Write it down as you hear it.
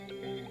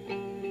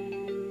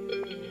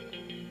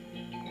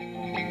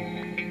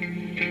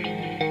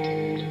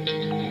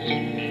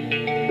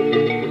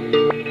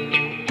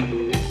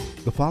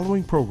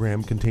following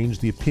program contains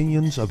the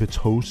opinions of its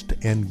host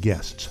and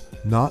guests,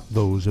 not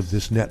those of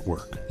this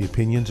network. The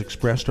opinions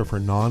expressed are for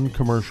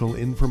non-commercial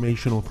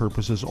informational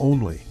purposes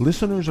only.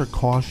 Listeners are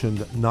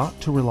cautioned not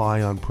to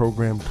rely on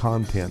program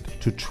content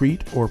to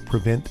treat or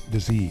prevent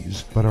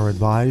disease, but are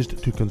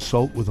advised to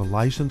consult with a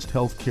licensed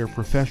healthcare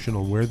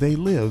professional where they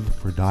live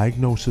for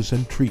diagnosis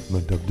and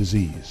treatment of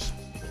disease.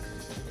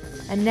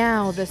 And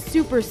now, the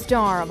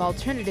superstar of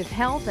alternative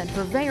health and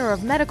purveyor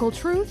of medical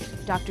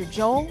truth, Dr.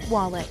 Joel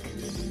Wallach.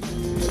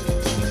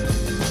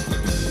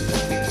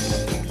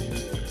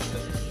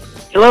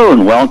 Hello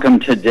and welcome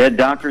to Dead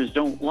Doctors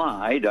Don't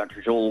Lie.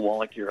 Dr. Joel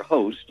Wallach, your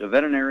host, a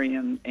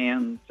veterinarian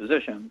and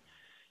physician.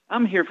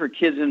 I'm here for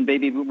kids and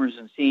baby boomers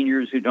and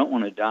seniors who don't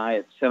want to die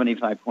at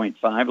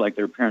 75.5 like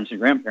their parents and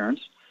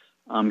grandparents.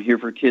 I'm here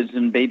for kids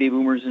and baby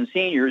boomers and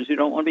seniors who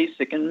don't want to be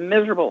sick and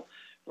miserable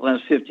the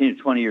last 15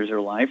 to 20 years of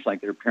their life like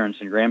their parents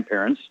and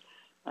grandparents.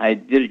 I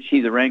did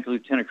achieve the rank of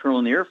Lieutenant Colonel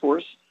in the Air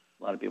Force.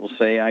 A lot of people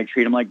say I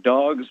treat them like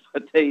dogs,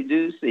 but they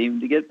do seem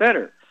to get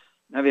better.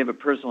 Now, if you have a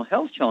personal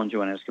health challenge you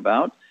want to ask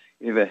about,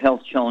 if you have a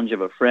health challenge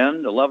of a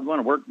friend, a loved one,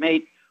 a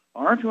workmate,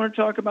 or if you want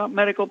to talk about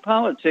medical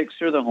politics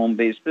or the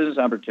home-based business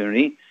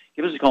opportunity,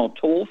 give us a call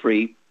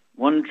toll-free,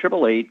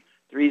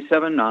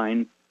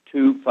 1-888-379-2552.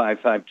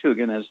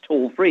 Again, that's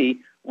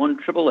toll-free,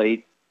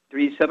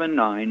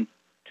 1-888-379-2552.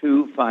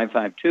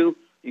 You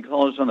can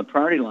call us on the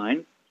priority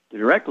line, the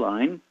direct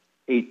line,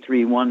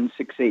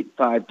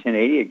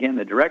 831-685-1080. Again,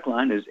 the direct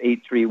line is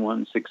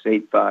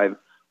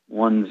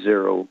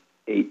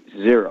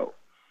 831-685-1080.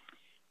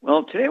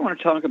 Well, today I want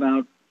to talk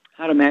about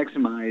how to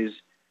maximize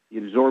the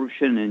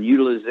absorption and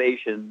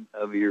utilization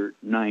of your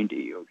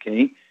 90,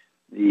 okay?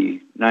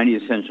 The 90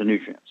 essential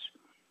nutrients.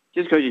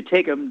 Just because you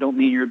take them don't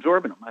mean you're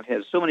absorbing them. I've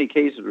had so many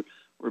cases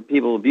where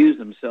people abuse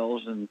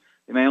themselves and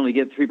they may only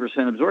get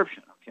 3%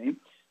 absorption, okay?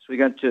 So we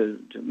got to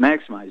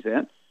maximize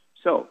that.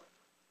 So,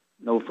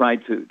 no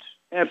fried foods.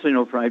 Absolutely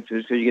no fried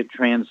foods because you get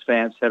trans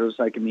fats,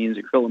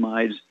 heterocyclamines,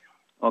 acrylamides,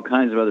 all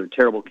kinds of other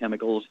terrible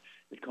chemicals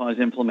that cause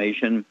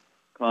inflammation,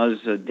 cause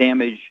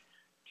damage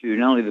to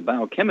not only the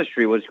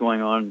biochemistry, what's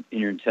going on in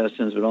your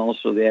intestines, but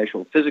also the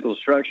actual physical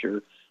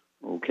structure,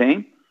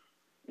 okay?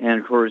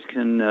 And, of course,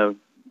 can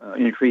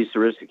increase the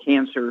risk of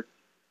cancer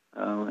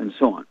and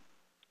so on.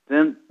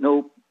 Then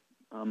no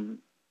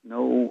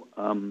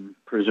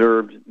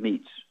preserved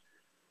meats.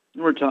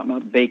 And we're talking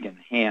about bacon,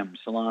 ham,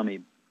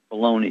 salami,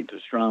 bologna,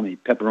 pastrami,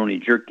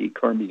 pepperoni, jerky,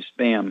 corned beef,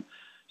 spam,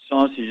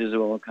 sausages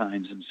of all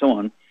kinds, and so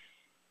on.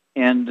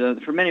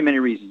 And for many, many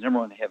reasons. Number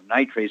one, they have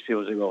nitrates.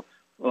 People say,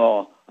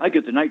 well, I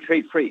get the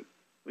nitrate free.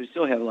 We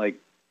still have like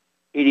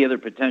 80 other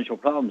potential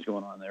problems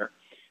going on there,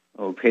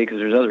 okay, because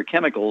there's other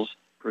chemicals,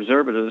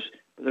 preservatives,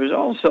 but there's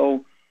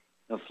also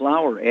a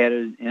flour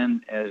added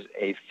in as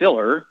a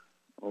filler,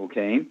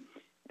 okay,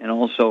 and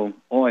also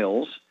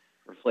oils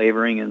for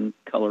flavoring and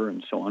color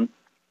and so on.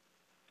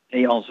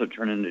 They also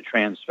turn into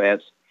trans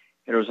fats,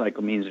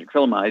 heterocyclamines, and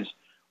acrylamides,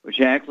 which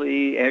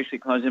actually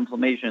cause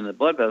inflammation in the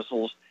blood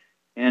vessels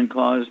and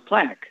cause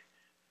plaque.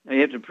 Now,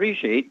 you have to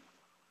appreciate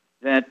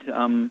that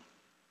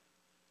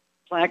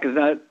plaque is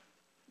not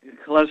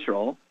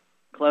cholesterol.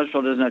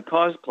 Cholesterol does not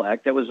cause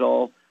plaque. That was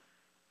all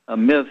a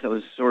myth. That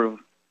was sort of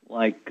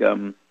like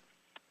a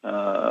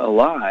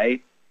lie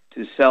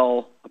to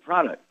sell a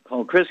product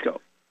called Crisco.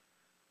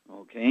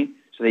 Okay?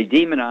 So they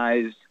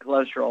demonized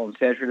cholesterol and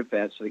saturated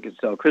fat so they could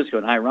sell Crisco.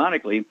 And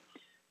ironically,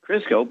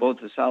 Crisco, both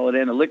the solid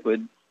and the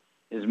liquid,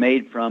 is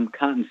made from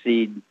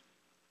cottonseed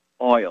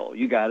oil.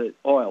 You got it,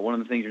 oil, one of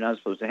the things you're not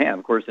supposed to have.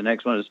 Of course, the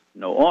next one is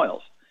no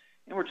oils.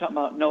 And we're talking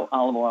about no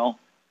olive oil,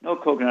 no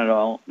coconut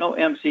oil, no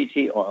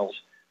MCT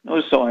oils,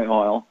 no soy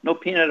oil, no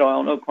peanut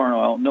oil, no corn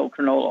oil, no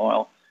canola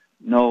oil,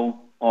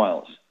 no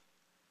oils.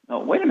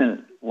 Now, wait a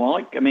minute,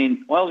 Wallach. I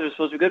mean, oils are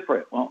supposed to be good for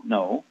you. Well,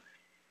 no.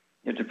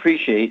 You have to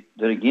appreciate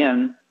that,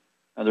 again,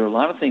 there are a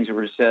lot of things that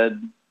were said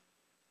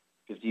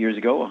 50 years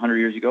ago, 100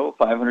 years ago,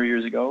 500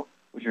 years ago,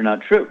 which are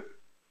not true.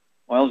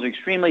 Oils are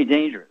extremely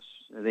dangerous.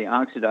 They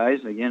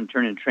oxidize, again,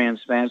 turn into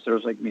trans fats,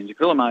 heterocyclamines,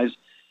 acrylamides,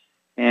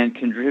 and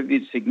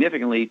contribute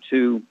significantly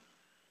to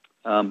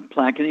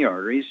plaque in the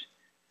arteries.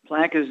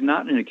 Plaque is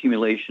not an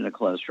accumulation of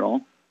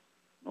cholesterol,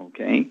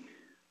 okay?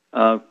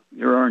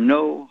 There are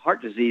no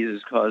heart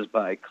diseases caused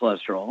by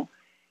cholesterol.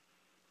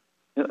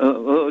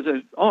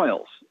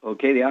 Oils,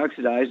 okay? They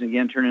oxidize and,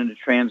 again, turn into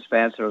trans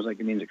fats,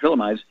 heterocyclamines,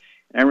 acrylamides.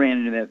 And I ran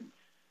into that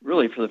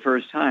really for the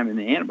first time in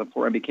the animal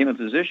before I became a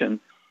physician.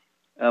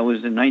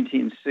 Was in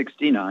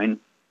 1969.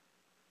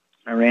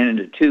 I ran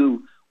into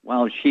two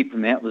wild sheep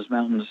from the Atlas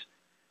Mountains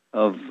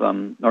of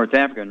North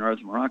Africa, north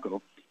of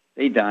Morocco.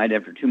 They died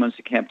after 2 months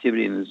of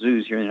captivity in the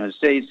zoos here in the United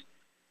States,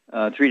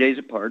 3 days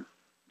apart.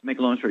 To make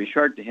a long story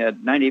short, they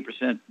had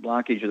 98%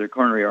 blockage of their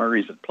coronary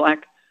arteries with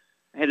plaque.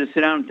 I had to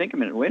sit down and think a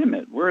minute. Wait a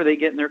minute. Where are they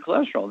getting their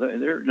cholesterol?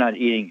 They're not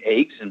eating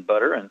eggs and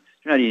butter, and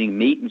they're not eating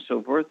meat and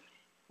so forth.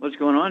 What's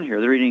going on here?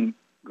 They're eating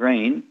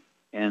grain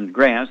and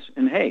grass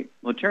and hay.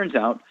 Well, it turns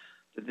out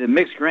that the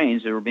mixed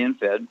grains that were being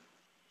fed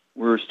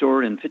were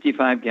stored in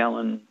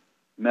 55-gallon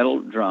metal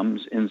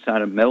drums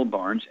inside of metal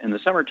barns. In the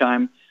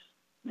summertime,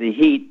 the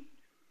heat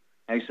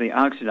actually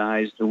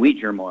oxidized the wheat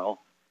germ oil,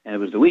 and it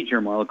was the wheat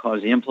germ oil that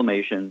caused the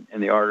inflammation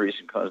in the arteries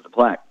and caused the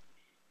plaque.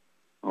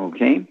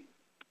 Okay?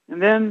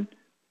 And then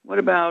what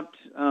about,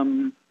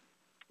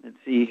 let's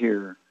see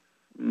here,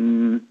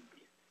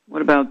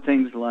 what about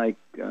things like,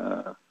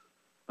 gluten?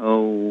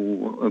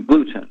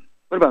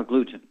 What about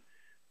gluten?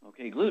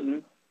 Okay,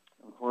 gluten,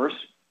 of course,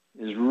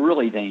 is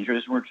really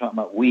dangerous. We're talking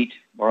about wheat,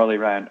 barley,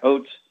 rye, and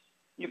oats.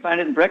 You find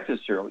it in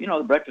breakfast cereal. You know,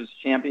 the breakfast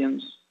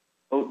champions,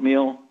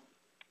 oatmeal,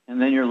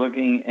 and then you're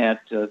looking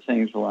at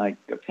things like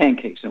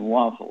pancakes and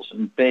waffles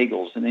and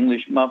bagels and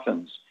English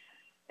muffins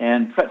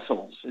and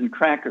pretzels and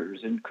crackers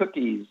and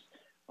cookies.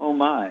 Oh,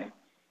 my.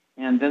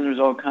 And then there's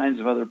all kinds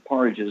of other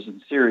porridges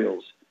and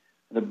cereals.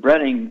 The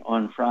breading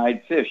on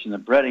fried fish and the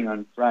breading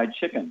on fried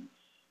chicken.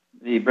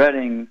 The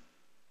breading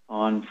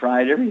on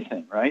fried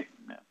everything, right?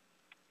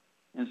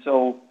 And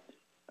so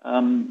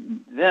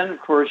then,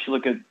 of course, you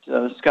look at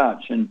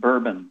scotch and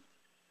bourbon.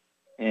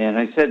 And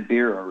I said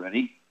beer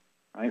already,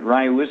 right?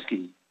 Rye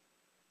whiskey.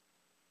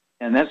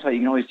 And that's how you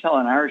can always tell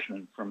an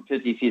Irishman from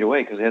 50 feet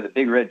away because they have the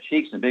big red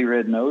cheeks and the big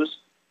red nose.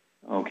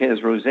 Okay,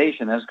 there's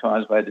rosacea. That's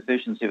caused by a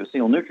deficiency of a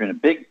single nutrient, a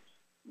big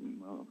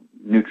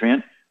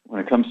nutrient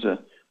when it comes to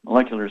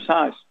molecular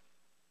size.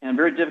 And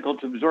very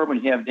difficult to absorb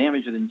when you have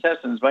damage of the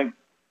intestines by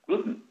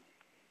gluten.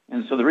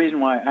 And so the reason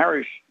why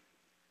Irish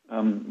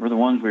were the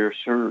ones we were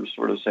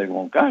sort of saying,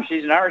 well, gosh,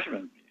 he's an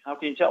Irishman. How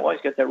can you tell? Well,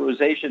 he's got that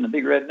rosacea and the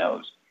big red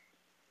nose.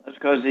 That's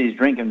because he's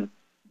drinking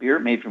beer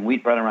made from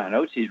wheat, barley, rye, and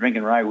oats. He's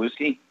drinking rye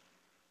whiskey,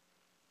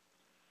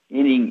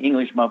 eating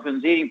English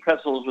muffins, eating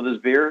pretzels with his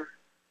beer,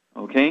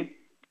 okay?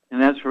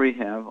 And that's where we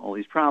have all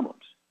these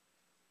problems.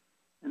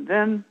 And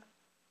then,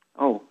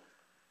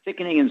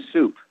 thickening in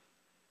soup.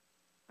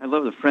 I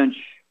love the French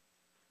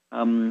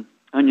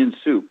onion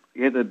soup.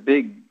 You have the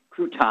big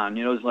crouton,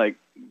 it's like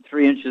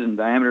 3 inches in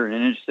diameter and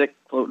 1 inch thick,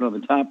 floating over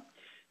the top.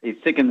 They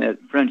thicken that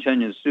French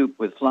onion soup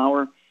with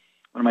flour.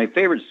 One of my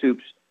favorite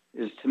soups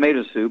is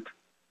tomato soup,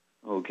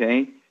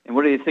 okay? And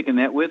what do they thicken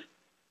that with?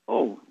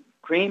 Oh,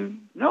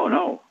 cream?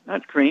 No,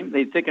 not cream.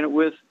 They thicken it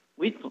with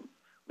wheat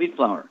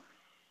flour.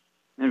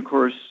 And, of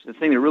course, the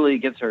thing that really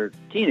gets our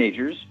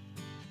teenagers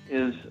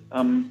is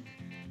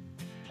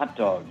hot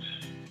dogs.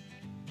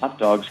 Hot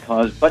dogs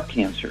cause butt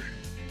cancer.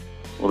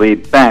 We'll be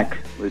back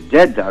with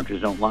Dead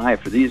Doctors Don't Lie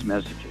after these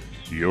messages.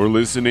 You're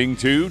listening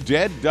to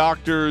Dead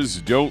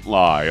Doctors Don't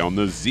Lie on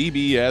the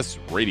ZBS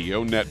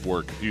Radio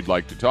Network. If you'd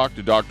like to talk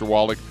to Dr.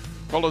 Wallach,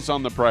 call us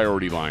on the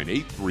priority line,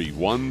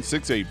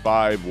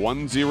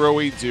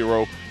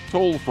 831-685-1080,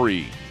 toll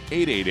free,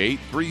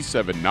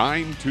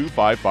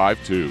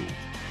 888-379-2552.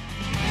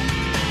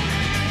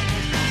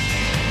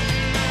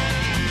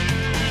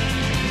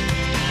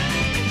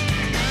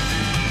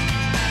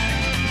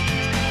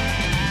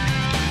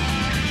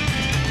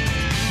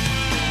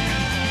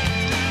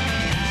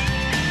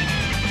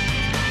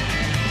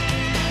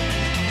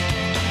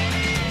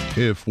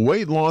 If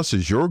weight loss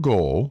is your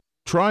goal,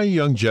 try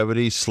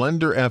Youngevity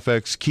Slender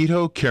FX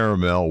Keto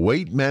Caramel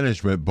Weight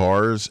Management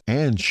Bars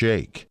and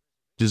Shake.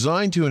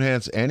 Designed to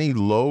enhance any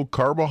low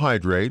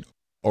carbohydrate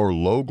or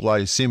low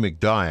glycemic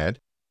diet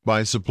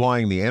by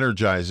supplying the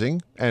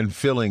energizing and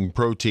filling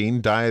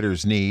protein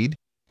dieters need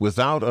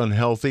without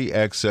unhealthy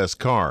excess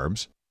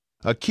carbs,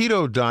 a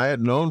keto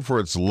diet known for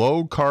its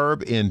low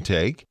carb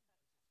intake,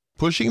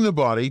 pushing the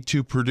body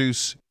to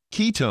produce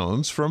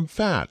ketones from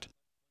fat.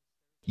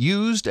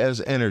 Used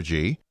as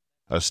energy,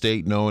 a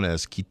state known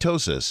as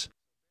ketosis,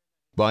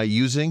 by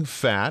using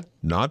fat,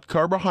 not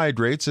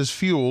carbohydrates, as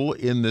fuel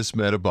in this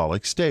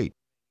metabolic state.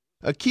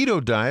 A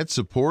keto diet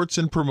supports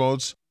and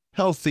promotes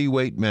healthy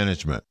weight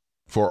management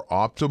for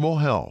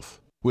optimal health.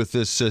 With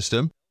this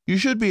system, you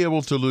should be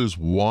able to lose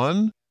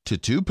 1 to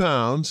 2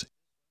 pounds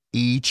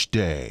each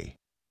day.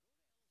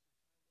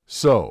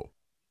 So,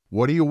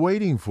 what are you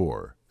waiting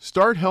for?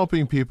 Start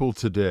helping people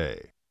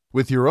today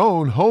with your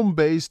own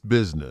home-based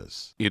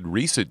business. In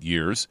recent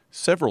years,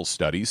 several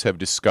studies have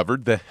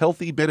discovered the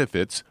healthy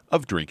benefits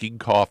of drinking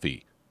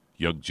coffee.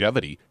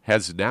 Youngevity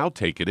has now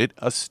taken it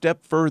a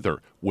step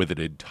further with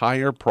an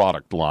entire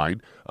product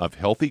line of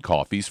healthy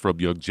coffees from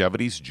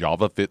Youngevity's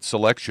JavaFit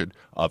selection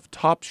of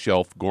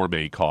top-shelf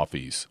gourmet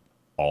coffees.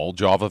 All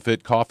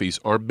JavaFit coffees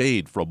are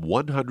made from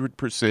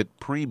 100%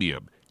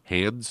 premium,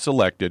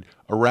 hand-selected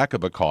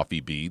Arabica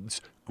coffee beans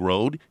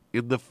grown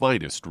in the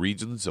finest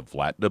regions of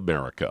Latin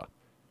America.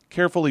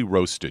 Carefully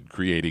roasted,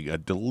 creating a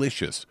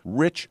delicious,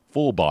 rich,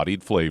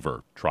 full-bodied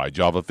flavor. Try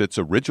JavaFit's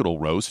original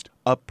roast,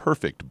 a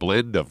perfect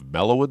blend of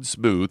mellow and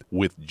smooth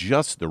with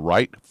just the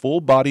right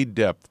full-bodied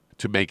depth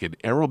to make an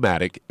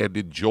aromatic and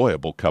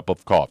enjoyable cup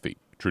of coffee.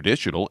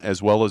 Traditional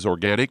as well as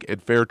organic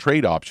and fair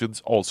trade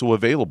options also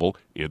available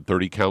in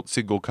 30-count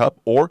single cup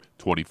or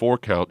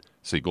 24-count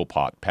single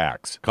pot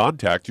packs.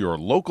 Contact your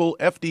local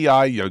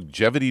FDI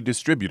Youngevity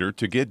distributor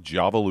to get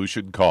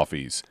Javalution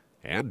coffees.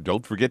 And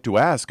don't forget to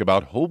ask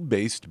about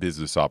home-based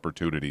business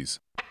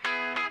opportunities.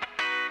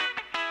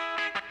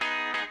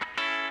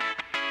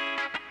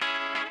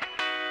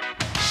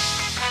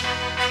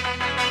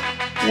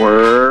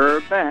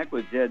 We're back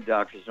with Dead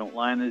Doctors Don't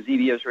Lie on the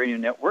ZBS Radio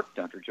Network.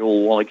 Dr.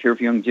 Joel Wallach here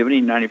for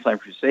Youngevity, 95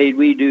 Crusade.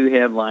 We do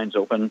have lines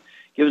open.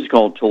 Give us a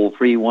call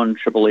toll-free,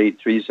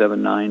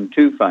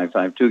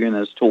 1-888-379-2552. Again,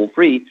 that's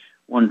toll-free,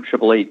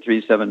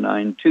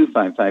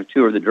 1-888-379-2552,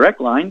 or the direct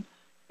line,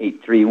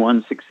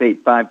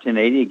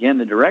 831-685-1080. Again,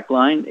 the direct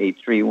line,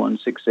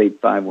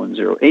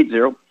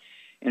 831-685-1080.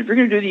 And if you're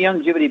going to do the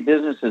Youngevity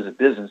business as a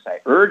business,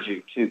 I urge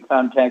you to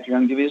contact your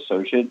Youngevity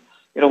associate,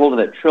 get a hold of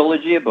that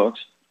trilogy of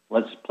books,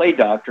 Let's Play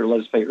Doctor,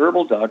 Let's Play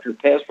Herbal Doctor,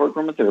 Passport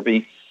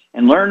Aromatherapy,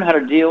 and learn how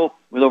to deal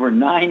with over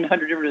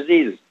 900 different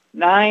diseases.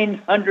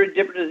 900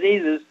 different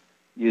diseases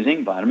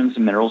using vitamins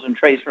and minerals and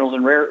trace minerals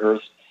and rare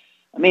earths,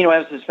 amino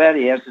acids,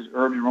 fatty acids,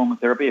 herbs, and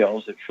aromatherapy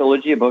oils. A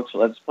trilogy of books,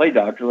 Let's Play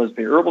Doctor, Let's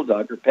Play Herbal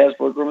Doctor,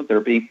 Passport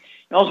Aromatherapy.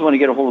 You also want to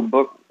get a hold of the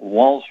book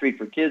Wall Street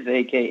for Kids,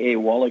 a.k.a.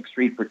 Wallach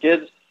Street for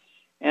Kids,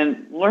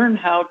 and learn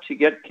how to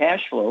get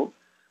cash flow,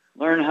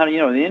 learn how to,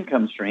 the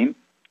income stream.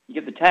 You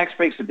get the tax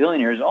breaks of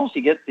billionaires. Also,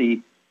 you get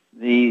the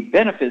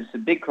benefits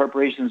that big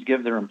corporations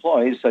give their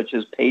employees, such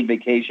as paid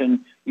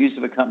vacation, use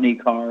of a company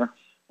car.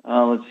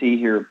 Let's see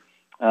here.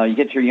 You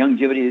get your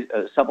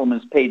Youngevity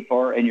supplements paid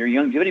for, and your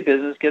Youngevity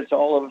business gets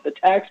all of the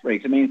tax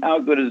breaks. I mean, how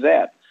good is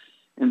that?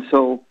 And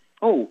so,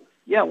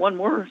 one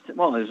more.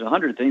 Well, there's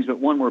 100 things, but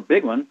one more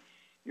big one.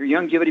 Your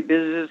Youngevity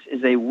business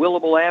is a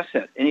willable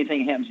asset.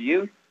 Anything happens to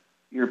you,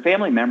 your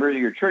family members or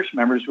your church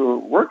members who are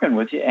working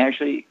with you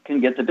actually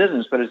can get the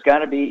business, but it's got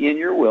to be in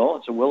your will.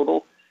 It's a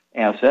willable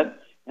asset.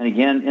 And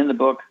again, in the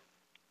book,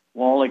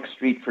 Wallach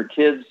Street for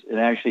Kids, it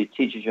actually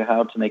teaches you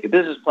how to make a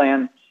business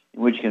plan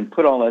in which you can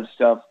put all that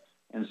stuff.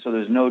 And so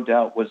there's no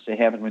doubt what's to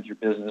happen with your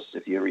business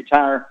if you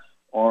retire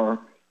or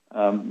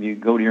you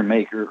go to your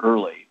maker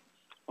early.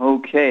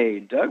 Okay,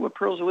 Doug, what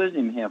pearls of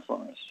wisdom you have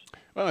for us?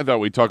 Well, I thought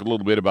we'd talk a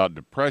little bit about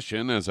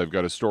depression, as I've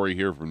got a story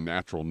here from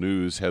Natural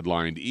News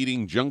headlined,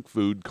 Eating Junk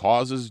Food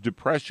Causes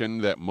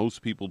Depression That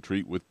Most People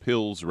Treat with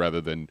Pills Rather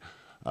Than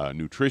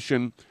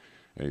Nutrition.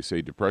 They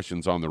say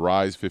depression's on the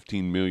rise.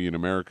 15 million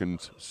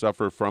Americans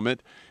suffer from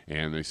it.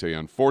 And they say,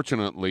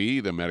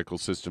 unfortunately, the medical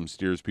system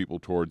steers people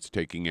towards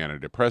taking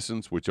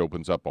antidepressants, which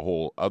opens up a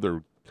whole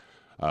other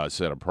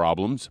set of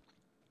problems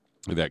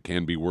that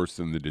can be worse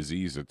than the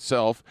disease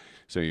itself.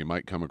 So you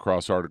might come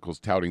across articles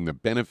touting the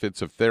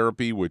benefits of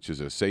therapy, which is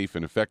a safe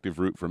and effective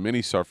route for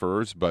many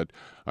sufferers. But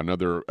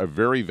a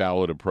very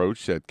valid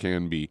approach that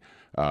can be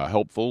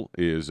helpful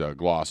is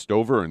glossed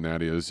over, and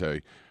that is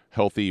a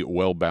healthy,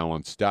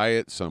 well-balanced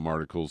diet. Some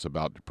articles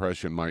about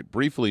depression might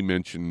briefly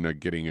mention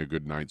getting a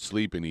good night's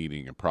sleep and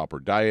eating a proper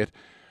diet.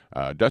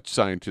 Dutch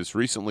scientists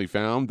recently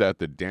found that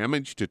the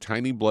damage to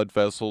tiny blood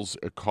vessels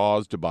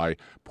caused by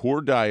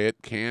poor diet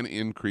can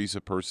increase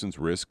a person's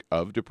risk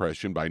of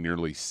depression by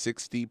nearly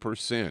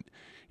 60%.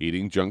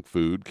 Eating junk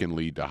food can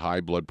lead to high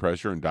blood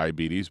pressure and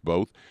diabetes,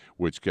 both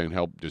which can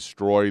help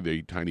destroy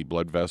the tiny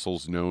blood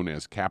vessels known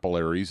as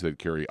capillaries that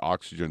carry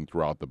oxygen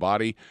throughout the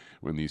body.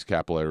 When these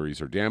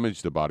capillaries are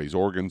damaged, the body's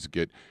organs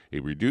get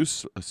a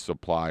reduced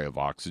supply of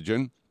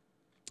oxygen.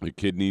 The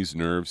kidneys,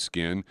 nerves,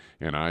 skin,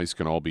 and eyes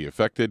can all be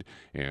affected,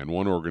 and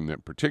one organ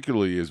that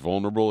particularly is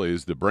vulnerable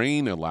is the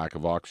brain. A lack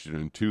of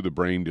oxygen to the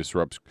brain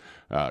disrupts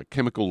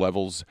chemical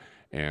levels,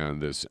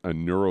 and this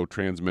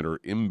neurotransmitter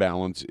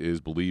imbalance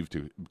is believed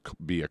to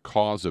be a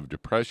cause of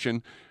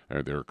depression.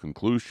 Their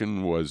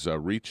conclusion was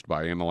reached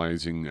by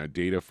analyzing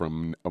data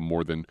from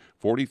more than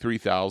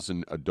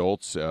 43,000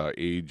 adults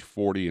age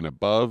 40 and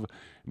above,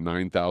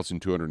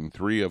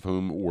 9,203 of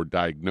whom were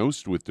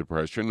diagnosed with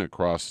depression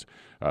across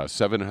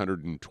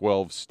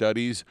 712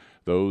 studies.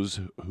 Those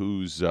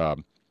whose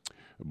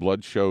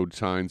blood showed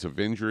signs of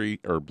injury,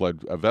 or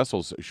blood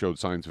vessels showed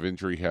signs of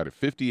injury, had a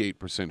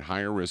 58%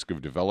 higher risk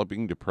of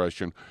developing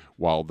depression,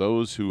 while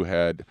those who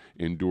had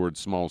endured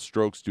small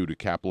strokes due to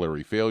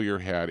capillary failure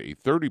had a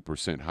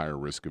 30% higher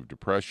risk of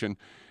depression.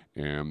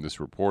 And this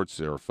reports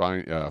their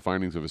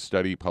findings of a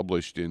study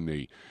published in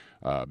the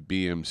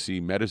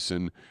BMC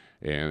Medicine,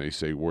 and they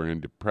say wherein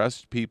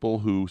depressed people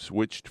who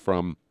switched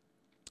from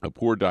a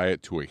poor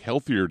diet to a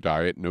healthier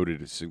diet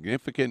noted a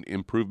significant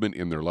improvement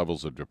in their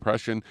levels of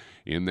depression.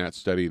 In that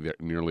study, that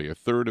nearly a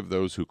third of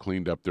those who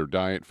cleaned up their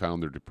diet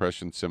found their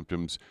depression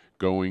symptoms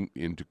going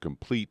into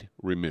complete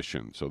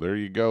remission. So there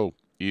you go.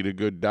 Eat a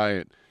good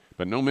diet.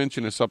 But no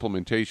mention of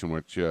supplementation,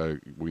 which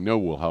we know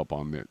will help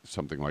on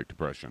something like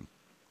depression.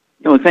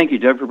 Thank you,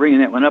 Doug, for bringing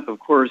that one up. Of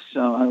course,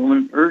 I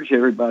want to urge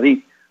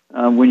everybody,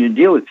 when you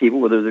deal with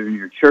people, whether they're in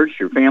your church,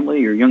 your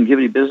family, your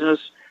Youngevity business,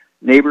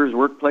 neighbors,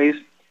 workplace,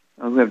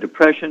 who have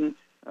depression,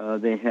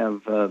 they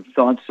have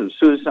thoughts of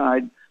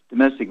suicide,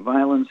 domestic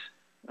violence,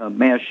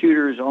 mass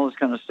shooters, all this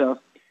kind of stuff.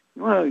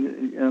 You want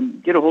to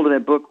get a hold of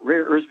that book,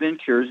 Rare Earths Been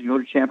Cures, and go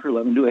to Chapter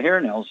 11, do a hair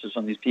analysis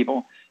on these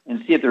people,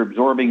 and see if they're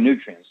absorbing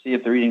nutrients. See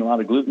if they're eating a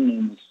lot of gluten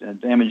and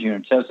it's damaging your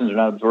intestines, or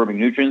not absorbing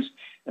nutrients.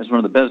 That's one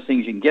of the best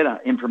things you can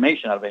get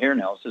information out of a hair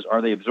analysis.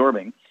 Are they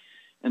absorbing?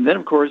 And then,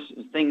 of course,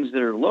 things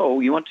that are low,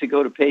 you want to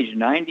go to page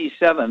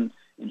 97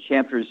 in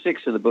Chapter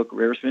 6 of the book,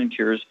 Rare Earths Been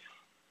Cures.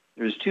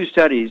 There's two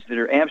studies that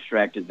are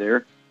abstracted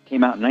there,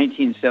 came out in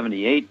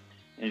 1978,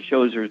 and it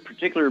shows there's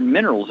particular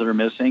minerals that are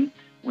missing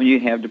when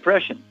you have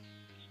depression,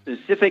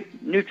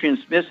 specific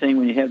nutrients missing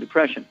when you have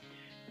depression.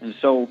 And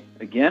so,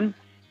 again,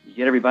 you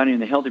get everybody in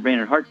the Healthy Brain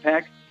and Heart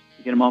Pack.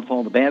 You get them off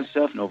all the bad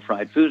stuff, no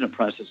fried foods, no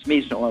processed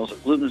meats, no oils, no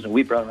glutens, no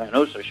wheat, brown, rye,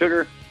 oats, no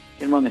sugar.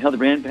 Get them on the Healthy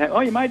Brain Pack. Oh,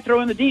 you might throw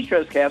in the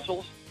de-stress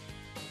capsules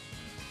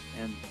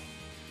and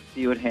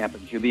see what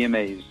happens. You'll be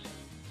amazed.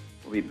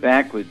 We'll be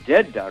back with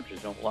Dead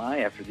Doctors Don't Lie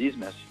after these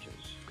messages.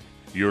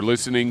 You're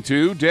listening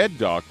to Dead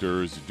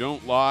Doctors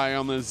Don't Lie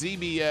on the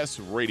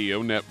ZBS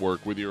Radio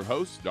Network with your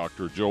host,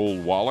 Dr.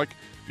 Joel Wallach.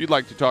 If you'd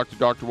like to talk to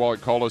Dr.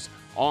 Wallach, call us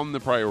on the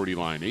priority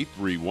line,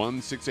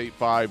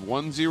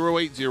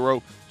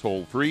 831-685-1080,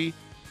 toll free,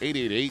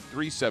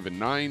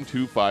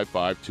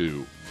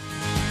 888-379-2552.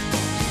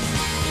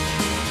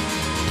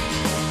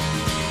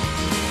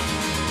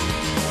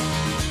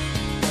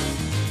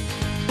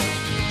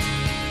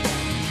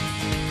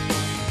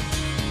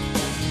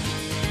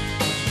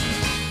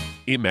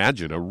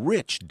 Imagine a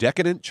rich,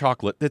 decadent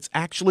chocolate that's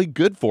actually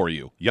good for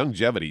you.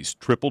 Youngevity's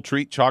Triple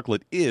Treat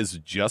chocolate is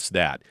just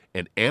that,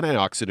 an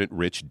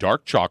antioxidant-rich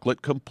dark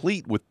chocolate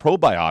complete with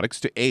probiotics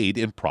to aid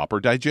in proper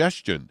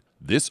digestion.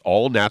 This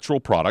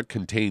all-natural product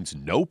contains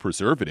no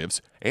preservatives,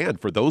 and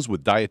for those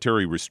with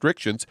dietary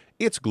restrictions,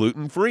 it's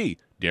gluten-free,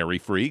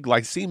 dairy-free,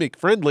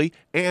 glycemic-friendly,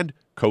 and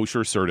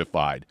kosher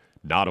certified.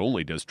 Not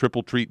only does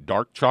Triple Treat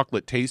dark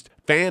chocolate taste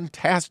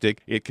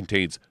fantastic, it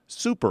contains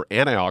super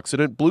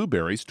antioxidant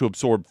blueberries to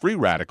absorb free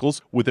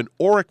radicals with an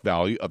ORAC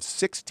value of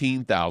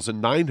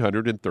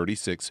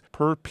 16,936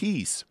 per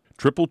piece.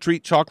 Triple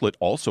Treat chocolate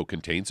also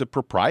contains a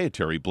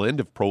proprietary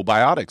blend of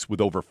probiotics with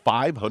over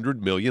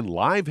 500 million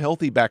live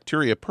healthy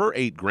bacteria per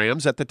 8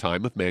 grams at the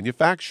time of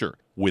manufacture,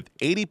 with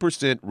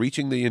 80%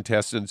 reaching the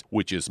intestines,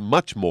 which is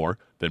much more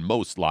than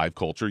most live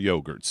culture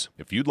yogurts.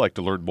 If you'd like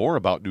to learn more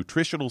about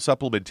nutritional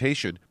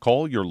supplementation,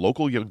 call your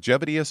local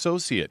Youngevity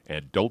associate,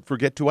 and don't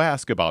forget to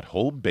ask about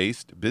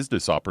home-based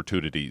business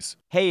opportunities.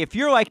 Hey, if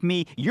you're like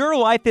me, your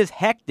life is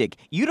hectic.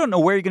 You don't know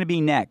where you're going to be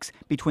next.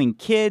 Between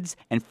kids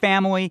and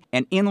family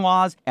and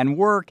in-laws and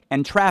work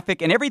and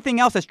traffic and everything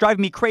else that's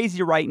driving me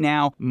crazy right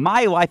now,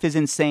 my life is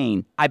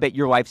insane. I bet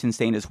your life's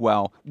insane as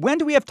well. When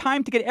do we have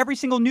time to get every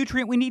single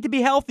nutrient we need to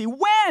be healthy?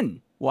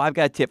 When? Well, I've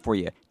got a tip for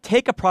you.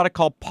 Take a product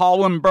called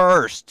Pollen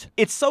Burst.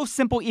 It's so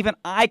simple, even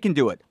I can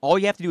do it. All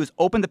you have to do is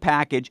open the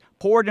package,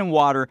 pour it in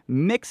water,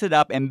 mix it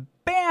up, and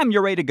bam,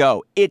 you're ready to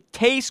go. It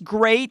tastes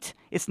great.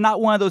 It's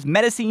not one of those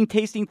medicine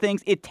tasting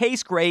things. It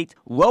tastes great,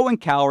 low in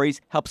calories,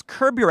 helps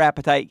curb your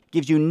appetite,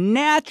 gives you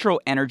natural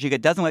energy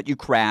that doesn't let you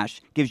crash,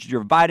 gives you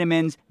your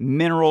vitamins,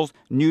 minerals,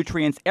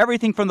 nutrients,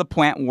 everything from the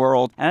plant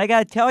world. And I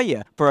gotta tell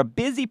you, for a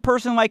busy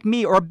person like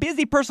me or a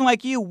busy person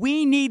like you,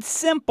 we need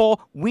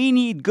simple, we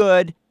need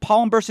good.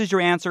 Pollen Burst is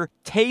your answer.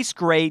 Tastes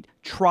great.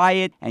 Try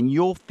it, and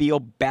you'll feel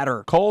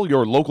better. Call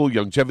your local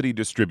Youngevity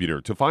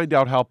distributor to find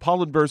out how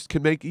Pollen Burst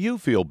can make you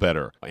feel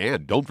better.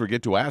 And don't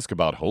forget to ask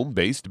about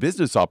home-based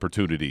business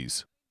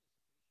opportunities.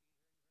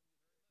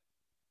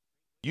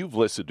 You've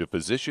listened to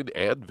physician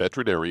and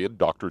veterinarian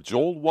Dr.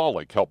 Joel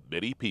Wallach help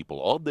many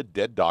people on the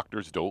Dead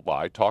Doctors Don't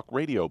Lie talk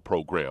radio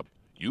program.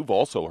 You've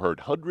also heard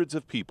hundreds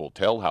of people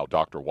tell how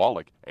Dr.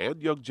 Wallach and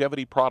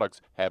Youngevity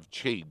products have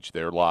changed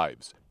their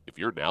lives. If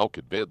you're now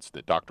convinced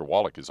that Dr.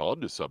 Wallach is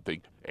onto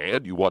something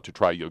and you want to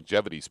try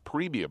Youngevity's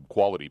premium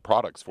quality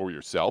products for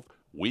yourself,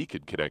 we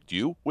can connect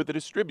you with a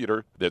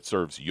distributor that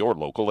serves your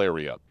local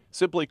area.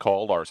 Simply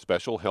call our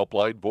special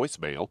helpline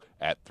voicemail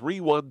at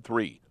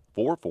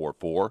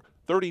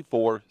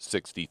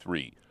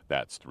 313-444-3463.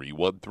 That's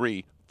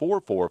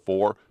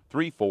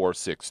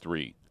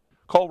 313-444-3463.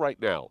 Call right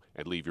now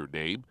and leave your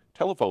name,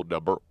 telephone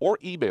number, or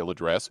email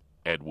address,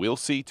 and we'll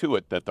see to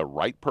it that the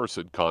right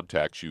person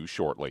contacts you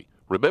shortly.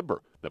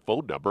 Remember, the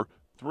phone number,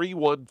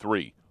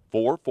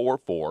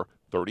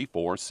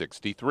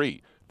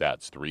 313-444-3463.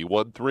 That's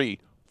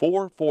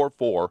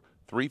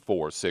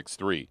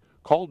 313-444-3463.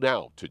 Call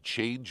now to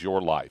change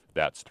your life.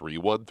 That's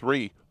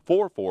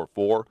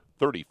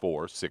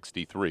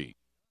 313-444-3463.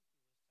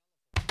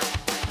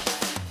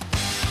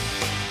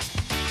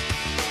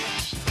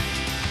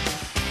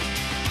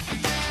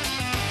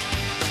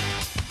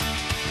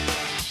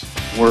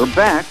 We're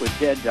back with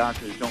Dead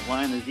Doctors Don't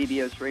Lie on the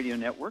ZBS Radio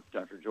Network.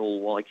 Dr.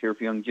 Joel Wallach here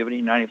for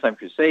Youngevity 95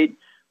 Crusade.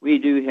 We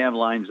do have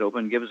lines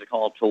open. Give us a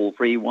call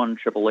toll-free,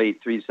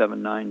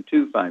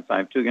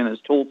 1-888-379-2552. Again, that's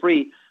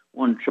toll-free,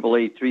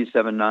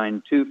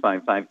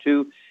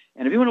 1-888-379-2552.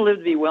 And if you want to live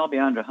to be well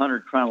beyond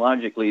 100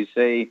 chronologically,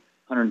 say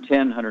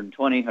 110,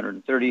 120,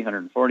 130,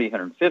 140,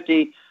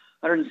 150,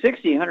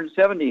 160,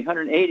 170,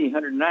 180,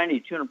 190,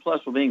 200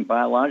 plus while being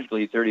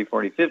biologically 30,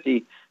 40,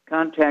 50,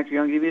 contact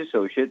your Youngevity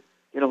associate.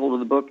 Get a hold of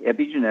the book,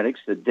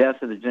 Epigenetics, The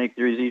Death of the Genetic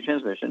Theory of Disease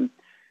Transmission.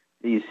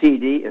 The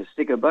CD, A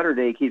Stick of Butter a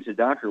Day Keeps the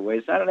Doctor Away.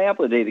 It's not an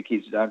apple a day that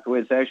keeps the doctor away.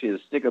 It's actually a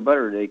stick of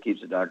butter a day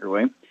keeps the doctor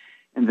away.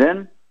 And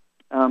then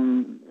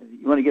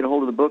you want to get a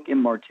hold of the book,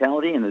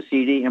 Immortality, and the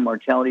CD,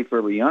 Immortality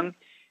Forever Young,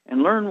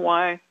 and learn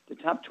why the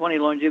top 20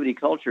 longevity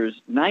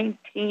cultures,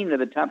 19 of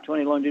the top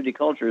 20 longevity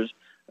cultures,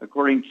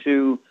 according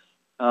to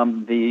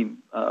the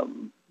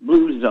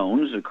Blues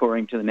zones,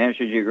 according to the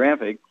National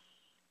Geographic,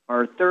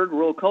 are third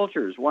world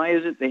cultures. Why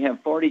is it they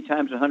have 40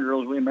 times the 100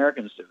 rolls we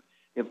Americans do?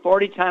 They have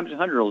 40 times the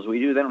 100 rolls we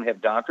do. They don't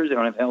have doctors. They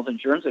don't have health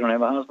insurance. They don't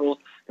have hospitals.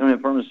 They don't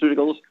have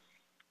pharmaceuticals.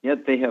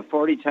 Yet they have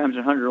 40 times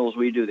the 100 rolls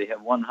we do. They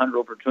have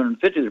 100 per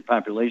 250 of their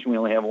population. We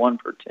only have 1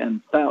 per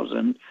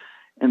 10,000.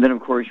 And then,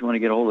 of course, you want to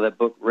get a hold of that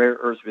book, Rare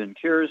Earths Forbidden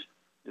Cures,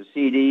 the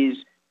CDs,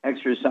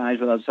 Exercise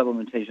Without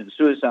Supplementation,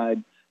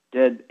 Suicide,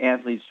 Dead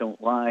Athletes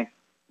Don't Lie.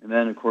 And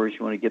then, of course,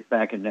 you want to get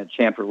back in that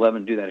chapter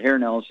 11, do that hair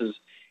analysis,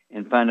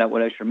 and find out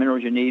what extra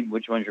minerals you need,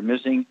 which ones you're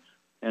missing.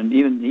 And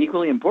even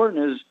equally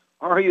important is,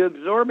 are you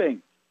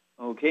absorbing?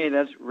 Okay,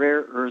 that's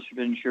Rare Earths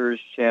Forbidden Cures,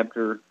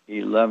 chapter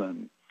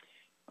 11.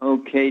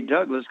 Okay,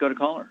 Doug, let's go to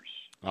callers.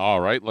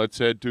 All right, let's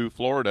head to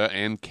Florida.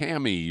 And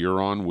Cammie,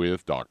 you're on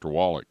with Dr.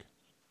 Wallach.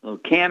 Well,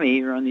 Cammie,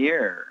 you're on the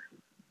air.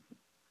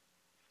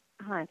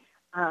 Hi.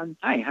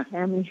 Hi.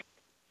 Tammy.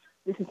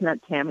 This is not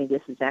Tammy.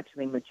 This is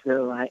actually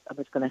Madru. I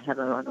was going to have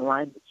her on the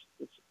line, but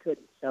she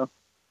couldn't. So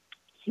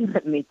she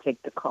let me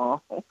take the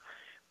call.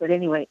 But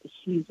anyway,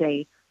 she's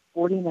a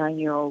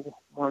 49-year-old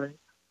woman.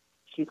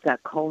 She's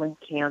got colon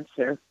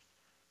cancer.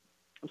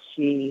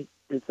 She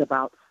is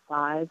about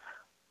 5'5",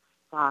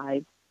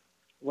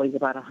 weighs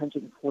about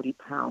 140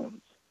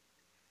 pounds.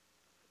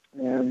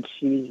 And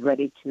she's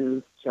ready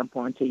to jump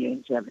onto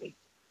Youngevity.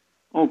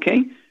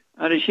 Okay.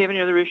 Does she have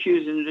any other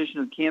issues in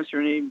addition to cancer?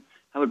 Any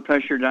high blood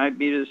pressure,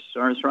 diabetes,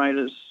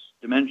 arthritis,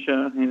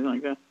 dementia, anything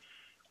like that?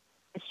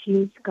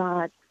 She's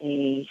got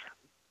a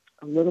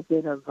little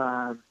bit of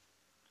high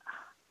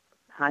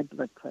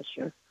blood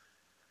pressure,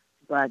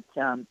 but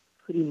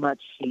pretty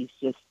much she's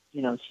just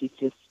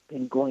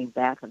been going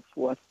back and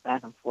forth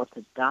to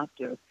the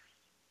doctor,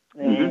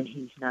 and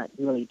he's not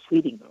really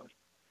treating her.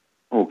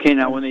 Okay,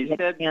 now and when they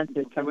said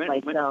cancer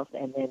someplace else,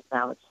 and then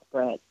now it's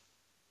spread.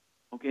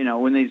 Okay, now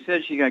when they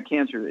said she got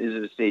cancer, is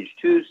it a stage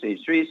 2,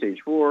 stage 3,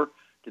 stage 4?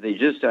 Did they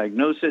just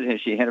diagnose it?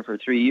 Has she had it for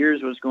 3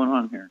 years? What's going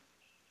on here?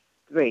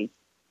 3.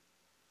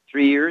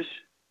 3 years?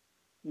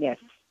 Yes.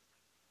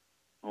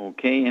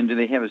 Okay, and do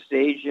they have a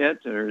stage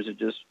yet, or is it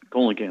just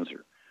colon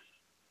cancer?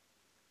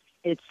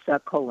 It's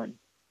colon.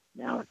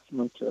 Now it's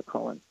moved to the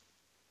colon.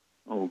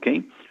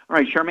 Okay. All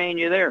right, Charmaine,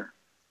 you there?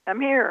 I'm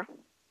here.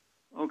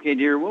 Okay,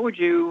 dear, what would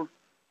you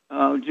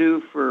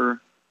do for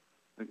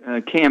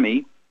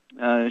Cammie?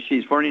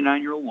 She's a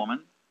 49-year-old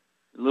woman,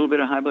 a little bit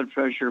of high blood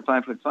pressure,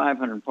 5'5",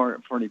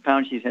 140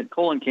 pounds. She's had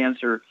colon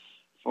cancer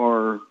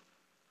for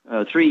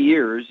 3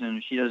 years,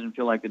 and she doesn't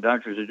feel like the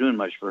doctors are doing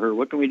much for her.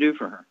 What can we do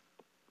for her?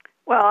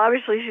 Well,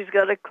 obviously she's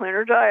got to clean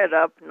her diet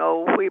up.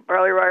 No wheat,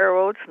 barley, rye, or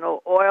oats,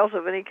 no oils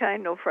of any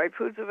kind, no fried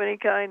foods of any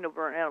kind, no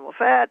burnt animal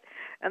fat.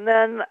 And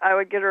then I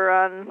would get her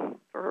on,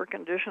 for her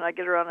condition, I'd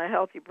get her on a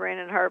healthy brain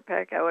and heart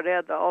pack. I would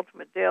add the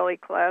Ultimate Daily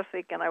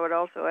Classic, and I would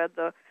also add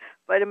the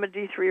vitamin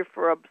D3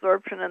 for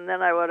absorption, and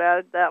then I would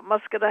add that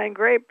muscadine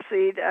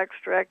grapeseed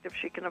extract if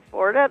she can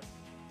afford it.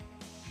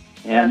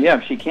 And yeah,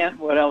 if she can't,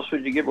 what else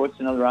would you give her? What's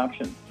another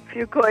option?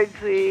 Fucoid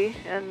Z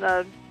and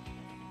the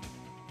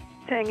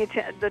tangy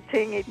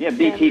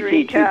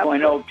BTT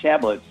 2.0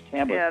 tablets.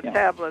 Yeah,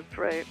 tablets,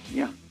 right.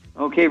 Yeah.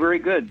 Okay, very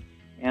good.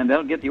 And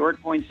that'll get the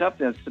ORT points up.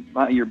 That's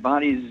your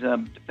body's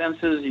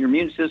defenses. Your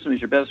immune system is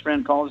your best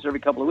friend. Call us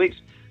every couple of weeks.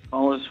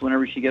 Call us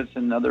whenever she gets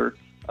another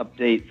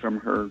update from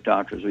her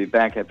doctors. We'll be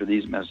back after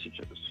these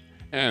messages.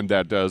 And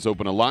that does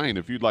open a line.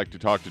 If you'd like to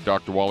talk to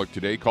Dr. Wallach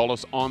today, call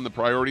us on the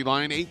priority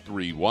line,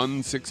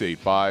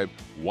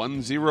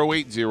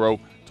 831-685-1080,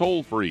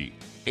 toll free,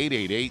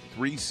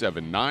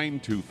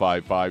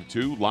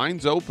 888-379-2552.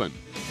 Lines open.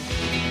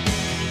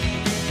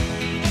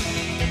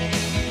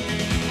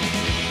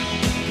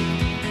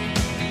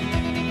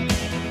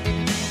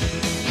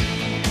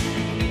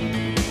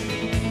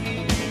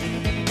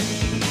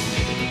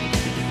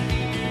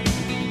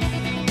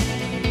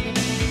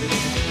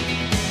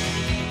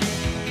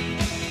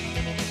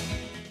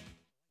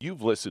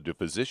 You've listened to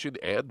physician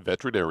and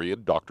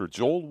veterinarian Dr.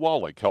 Joel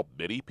Wallach help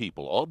many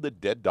people on the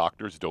Dead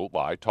Doctors Don't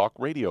Lie talk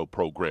radio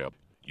program.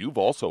 You've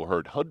also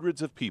heard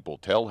hundreds of people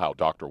tell how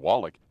Dr.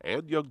 Wallach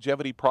and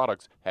Youngevity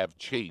products have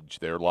changed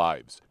their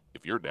lives.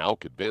 If you're now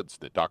convinced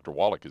that Dr.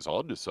 Wallach is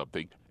onto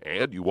something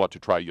and you want to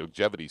try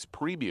Youngevity's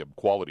premium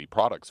quality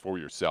products for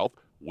yourself,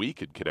 we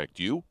can connect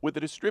you with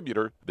a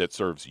distributor that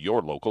serves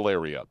your local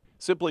area.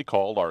 Simply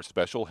call our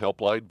special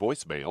helpline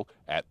voicemail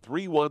at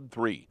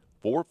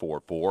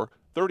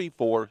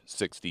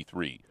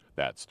 313-444-3463.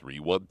 That's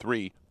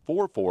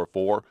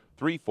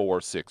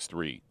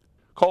 313-444-3463.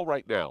 Call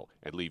right now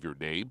and leave your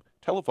name,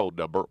 telephone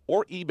number,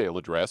 or email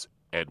address,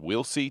 and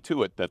we'll see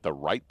to it that the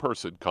right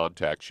person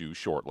contacts you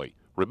shortly.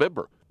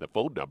 Remember, the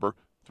phone number,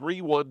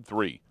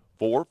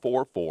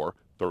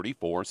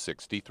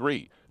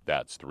 313-444-3463.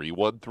 That's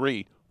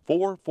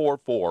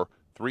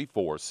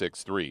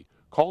 313-444-3463.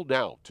 Call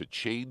now to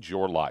change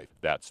your life.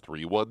 That's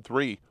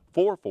 313-444-3463.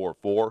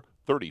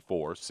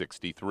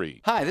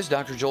 3463. Hi, this is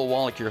Dr. Joel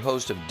Wallach, your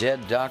host of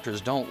Dead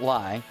Doctors Don't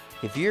Lie.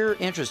 If you're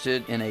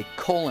interested in a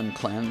colon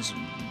cleanse,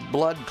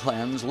 blood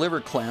cleanse,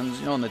 liver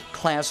cleanse, in the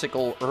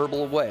classical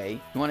herbal way,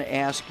 you want to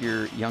ask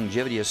your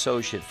Youngevity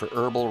associate for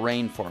Herbal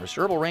Rainforest.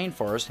 Herbal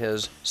Rainforest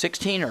has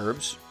 16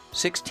 herbs,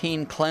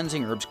 16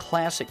 cleansing herbs,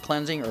 classic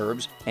cleansing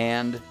herbs,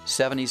 and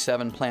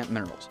 77 plant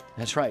minerals.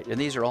 That's right, and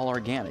these are all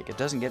organic. It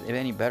doesn't get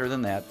any better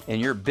than that. In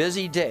your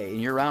busy day,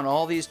 and you're around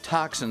all these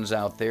toxins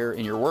out there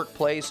in your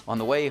workplace, on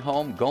the way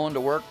home, going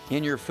to work,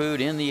 in your food,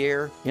 in the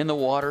air, in the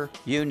water,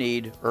 you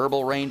need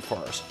Herbal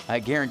Rainforest. I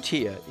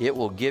guarantee you, it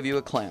will give you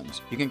a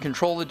cleanse. You can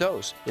control the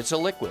dose. It's a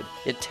liquid.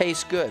 It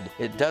tastes good.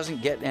 It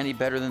doesn't get any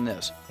better than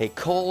this. A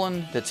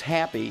colon that's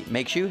happy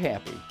makes you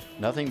happy.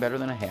 Nothing better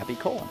than a happy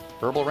colon.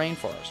 Herbal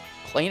Rainforest.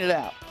 Clean it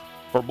out.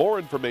 For more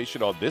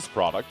information on this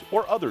product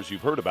or others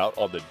you've heard about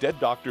on the Dead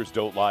Doctors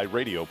Don't Lie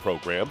radio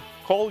program,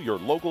 call your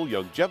local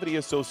Youngevity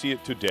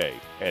associate today.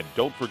 And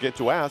don't forget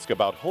to ask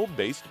about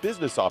home-based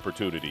business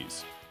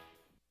opportunities.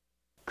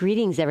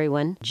 Greetings,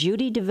 everyone.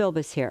 Judy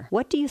DeVilbus here.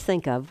 What do you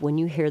think of when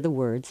you hear the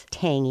words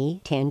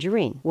tangy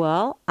tangerine?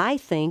 Well, I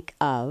think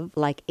of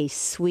like a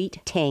sweet,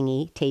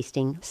 tangy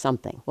tasting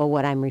something. Well,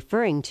 what I'm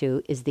referring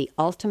to is the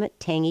Ultimate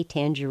Tangy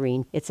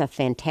Tangerine. It's a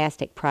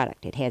fantastic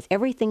product. It has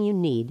everything you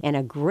need, and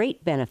a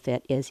great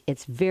benefit is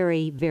it's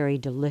very, very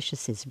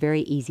delicious. It's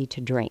very easy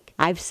to drink.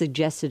 I've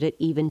suggested it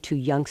even to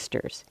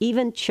youngsters.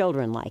 Even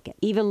children like it.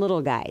 Even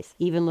little guys.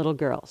 Even little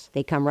girls.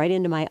 They come right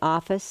into my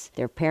office.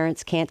 Their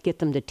parents can't get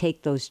them to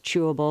take those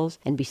chewables,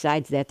 and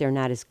besides that, they're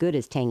not as good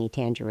as Tangy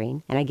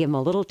Tangerine. And I give them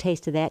a little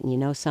taste of that, and you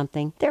know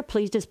something? They're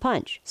pleased as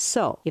punch.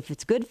 So, if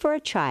it's good for a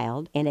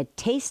child and it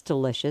tastes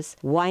delicious,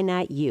 why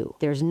not you?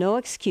 There's no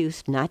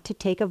excuse not to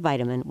take a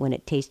vitamin when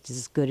it tastes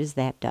as good as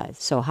that does.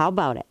 So how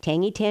about it?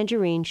 Tangy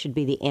Tangerine should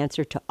be the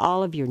answer to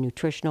all of your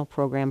nutritional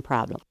program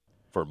problems.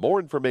 For more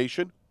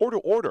information or to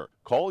order,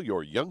 call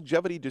your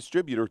Youngevity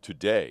distributor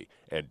today.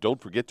 And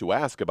don't forget to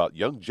ask about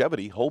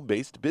Youngevity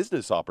home-based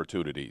business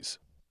opportunities.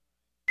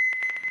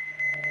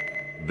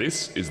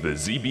 This is the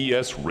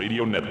ZBS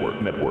Radio Network.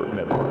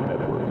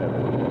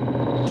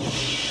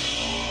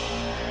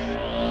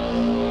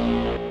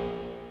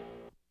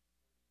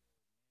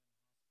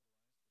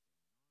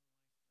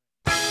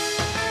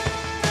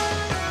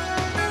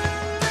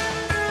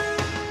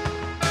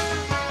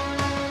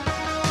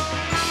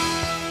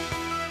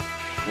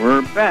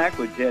 We're back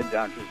with Dead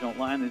Doctors Don't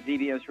Lie on the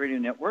ZBS Radio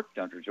Network.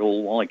 Dr.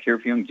 Joel Wallach here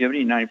for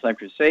Youngevity 95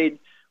 Crusade.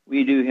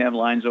 We do have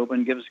lines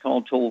open. Give us a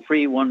call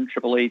toll-free,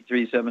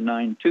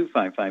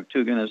 1-888-379-2552.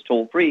 Again, that's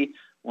toll-free,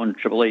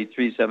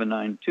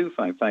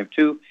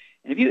 1-888-379-2552.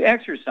 And if you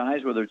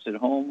exercise, whether it's at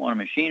home on a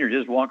machine or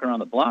just walking around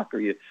the block, or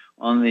you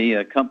on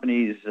the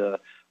company's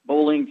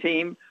bowling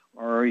team,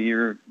 or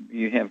you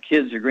have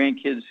kids or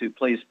grandkids who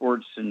play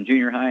sports in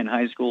junior high and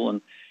high school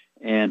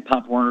and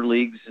Pop Warner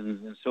leagues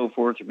and so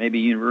forth, or maybe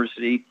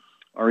university,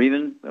 or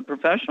even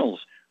professionals,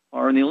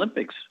 or in the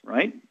Olympics,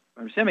 right,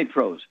 or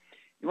semi-pros.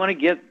 You want to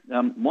get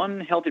one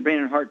Healthy Brain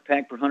and Heart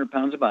pack per 100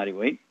 pounds of body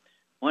weight.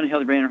 One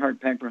Healthy Brain and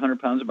Heart pack per 100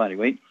 pounds of body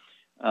weight.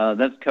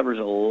 That covers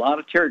a lot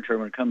of territory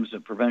when it comes to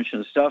prevention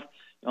of stuff.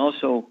 You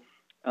also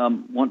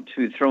want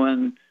to throw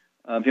in,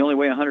 if you only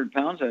weigh 100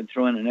 pounds, I'd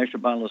throw in an extra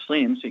bottle of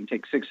selenium, so you can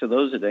take 6 of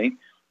those a day,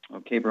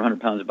 okay, per 100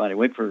 pounds of body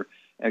weight for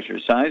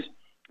exercise.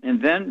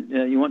 And then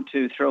you want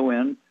to throw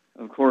in,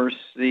 of course,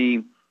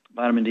 the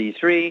vitamin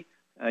D3.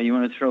 You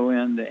want to throw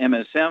in the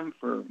MSM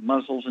for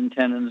muscles and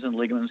tendons and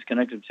ligaments,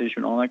 connective tissue,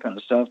 and all that kind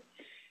of stuff.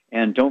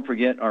 And don't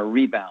forget our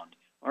Rebound.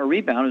 Our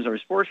Rebound is our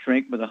sports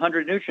drink with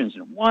 100 nutrients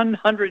in it.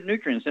 100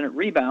 nutrients in it,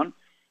 Rebound.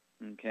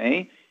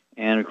 Okay?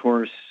 And, of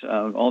course,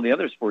 all the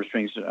other sports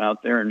drinks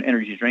out there and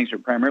energy drinks are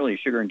primarily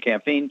sugar and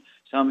caffeine.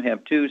 Some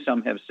have 2,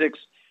 some have 6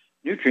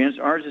 nutrients.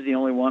 Ours is the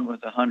only one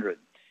with 100.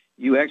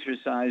 You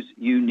exercise,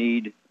 you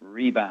need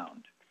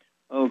Rebound.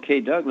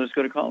 Okay, Doug, let's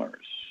go to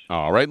callers.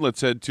 All right,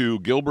 let's head to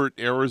Gilbert,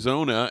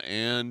 Arizona.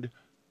 And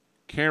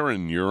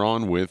Karen, you're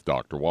on with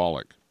Dr.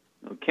 Wallach.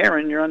 Well,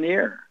 Karen, you're on the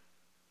air.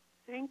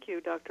 Thank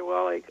you, Dr.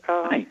 Wallach.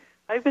 Hi.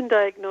 I've been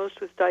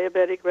diagnosed with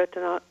diabetic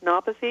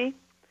retinopathy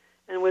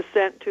and was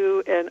sent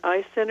to an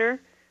eye center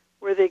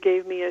where they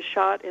gave me a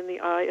shot in the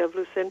eye of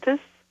Lucentis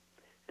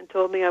and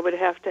told me I would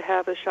have to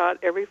have a shot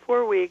every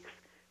 4 weeks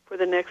for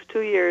the next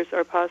 2 years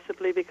or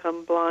possibly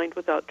become blind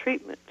without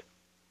treatment.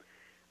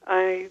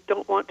 I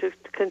don't want to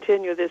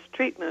continue this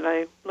treatment.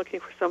 I'm looking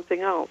for something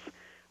else.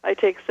 I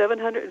take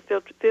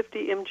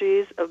 750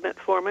 mgs of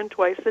metformin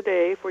twice a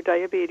day for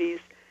diabetes,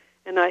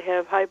 and I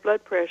have high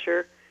blood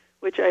pressure,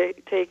 which I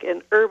take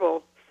an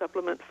herbal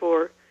supplement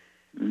for.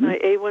 Mm-hmm. My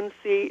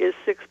A1C is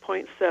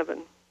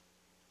 6.7.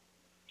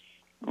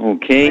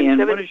 Okay, and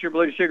what is your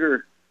blood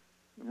sugar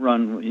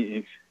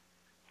run?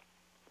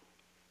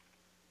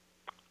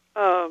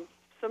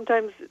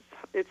 Sometimes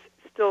it's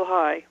still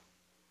high.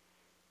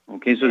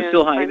 Okay, so it's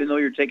still high even though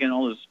you're taking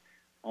all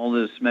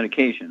this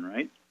medication,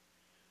 right?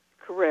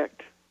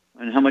 Correct.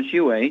 And how much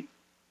you weigh?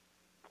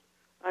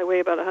 I weigh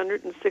about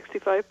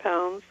 165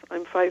 pounds.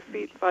 I'm 5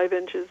 feet 5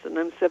 inches, and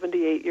I'm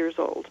 78 years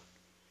old.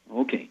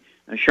 Okay.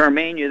 Now,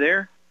 Charmaine, you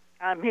there?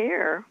 I'm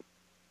here.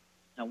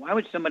 Now, why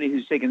would somebody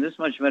who's taken this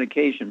much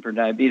medication for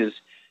diabetes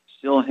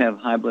still have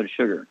high blood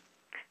sugar?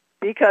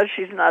 Because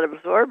she's not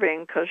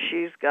absorbing, because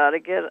she's got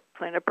to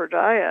clean up her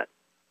diet.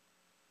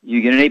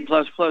 You get an A++,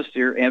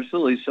 dear,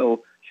 absolutely.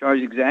 So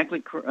Char's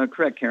exactly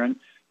correct, Karen.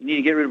 You need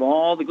to get rid of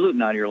all the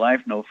gluten out of your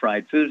life. No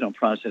fried foods, no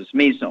processed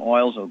meats, no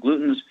oils, no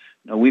glutens,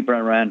 no wheat,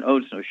 brown, rye,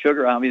 oats, no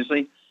sugar,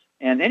 obviously.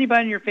 And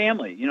anybody in your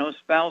family,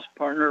 spouse,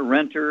 partner,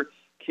 renter,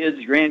 kids,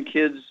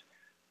 grandkids,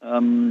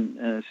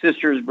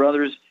 sisters,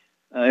 brothers,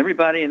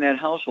 everybody in that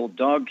household,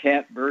 dog,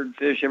 cat, bird,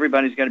 fish,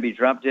 everybody's got to be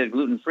drop-dead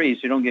gluten-free so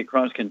you don't get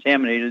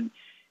cross-contaminated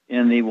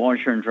in the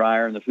washer and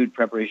dryer and the food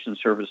preparation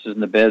services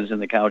and the beds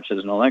and the couches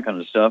and all that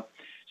kind of stuff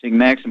so you can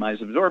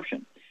maximize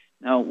absorption.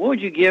 Now, what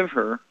would you give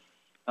her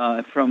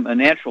from a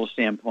natural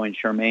standpoint,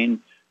 Charmaine,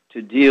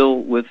 to deal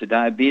with the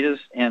diabetes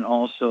and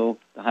also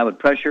the high blood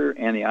pressure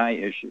and the eye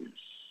issues?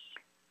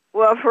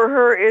 Well, for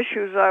her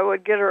issues, I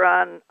would get her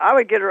on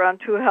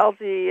 2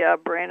 healthy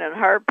brain and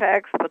heart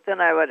packs, but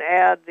then I would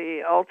add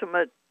the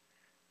Ultimate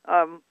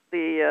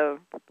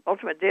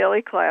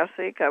Daily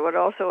Classic. I would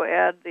also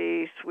add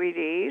the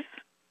Sweeties,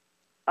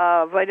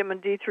 vitamin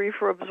D3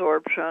 for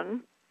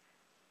absorption,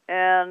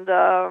 and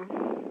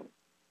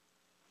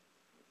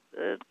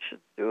it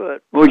should do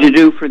it. What would you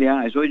do for the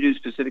eyes? What would you do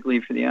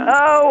specifically for the eyes?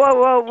 Oh,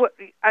 well,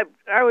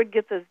 I would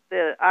get the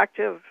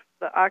Octave.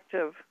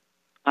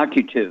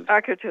 Occutive.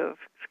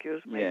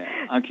 Excuse me. Yeah,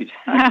 Occutive.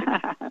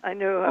 I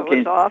knew I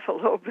was off a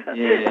little bit.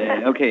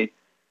 Yeah,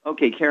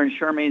 okay, Karen,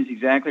 Charmaine's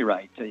exactly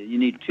right. You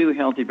need 2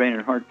 healthy brain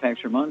and heart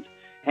packs per month.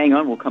 Hang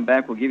on, we'll come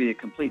back. We'll give you the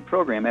complete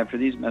program after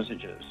these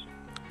messages.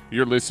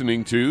 You're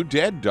listening to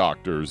Dead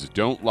Doctors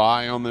Don't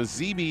Lie on the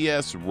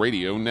ZBS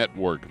Radio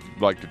Network. If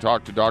you'd like to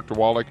talk to Dr.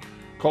 Wallach,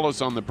 call us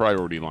on the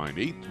priority line,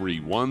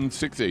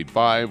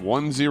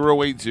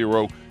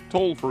 831-685-1080,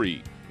 toll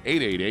free,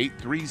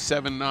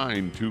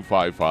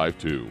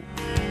 888-379-2552.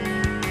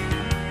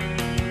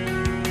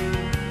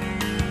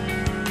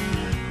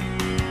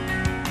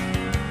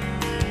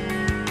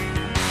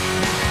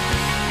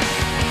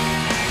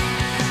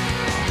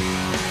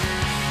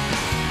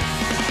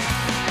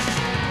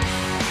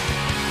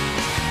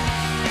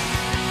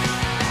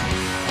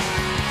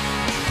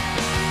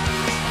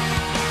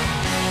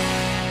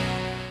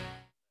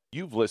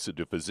 You've listened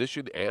to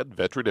physician and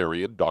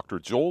veterinarian Dr.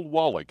 Joel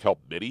Wallach help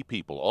many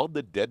people on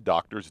the Dead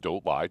Doctors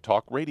Don't Lie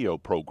talk radio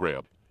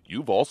program.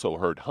 You've also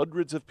heard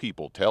hundreds of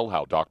people tell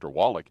how Dr.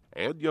 Wallach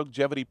and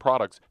Youngevity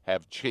products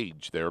have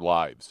changed their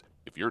lives.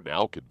 If you're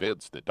now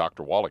convinced that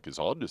Dr. Wallach is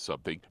onto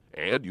something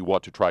and you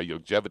want to try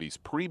Youngevity's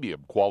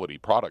premium quality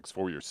products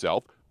for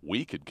yourself,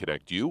 we can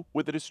connect you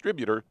with a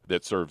distributor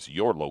that serves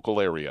your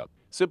local area.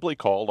 Simply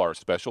call our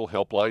special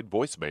helpline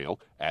voicemail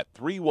at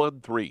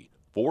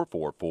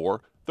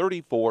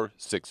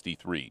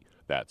 313-444-3463.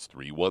 That's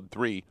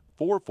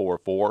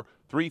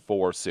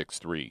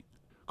 313-444-3463.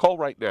 Call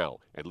right now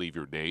and leave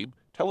your name,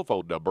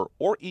 telephone number,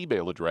 or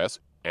email address,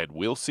 and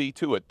we'll see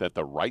to it that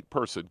the right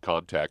person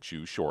contacts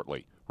you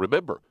shortly.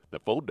 Remember, the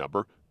phone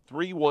number,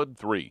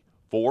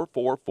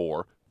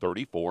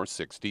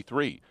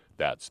 313-444-3463.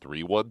 That's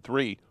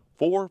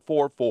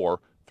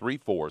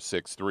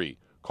 313-444-3463.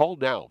 Call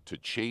now to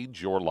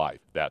change your life.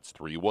 That's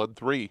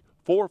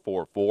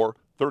 313-444-3463.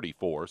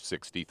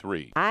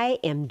 3463. I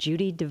am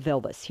Judy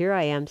DeVilbus. Here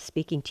I am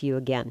speaking to you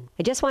again.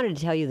 I just wanted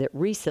to tell you that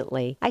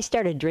recently I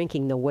started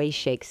drinking the Whey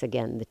Shakes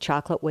again, the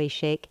chocolate Whey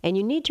Shake. And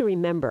you need to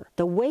remember,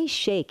 the Whey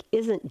Shake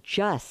isn't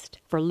just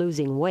for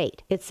losing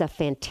weight. It's a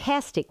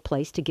fantastic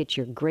place to get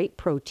your great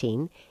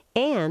protein.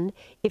 And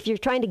if you're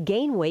trying to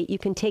gain weight, you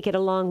can take it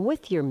along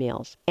with your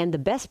meals. And the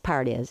best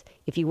part is,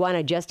 if you want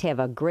to just have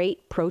a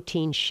great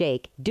protein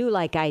shake, do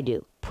like I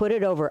do. Put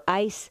it over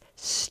ice,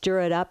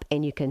 stir it up,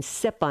 and you can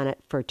sip on it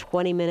for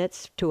 20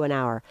 minutes to an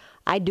hour.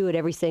 I do it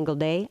every single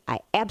day. I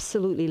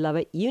absolutely love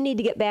it. You need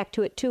to get back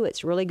to it too.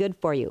 It's really good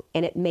for you.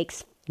 And it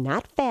makes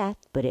not fat,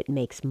 but it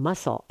makes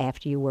muscle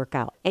after you work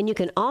out. And you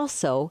can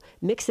also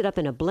mix it up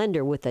in a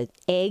blender with an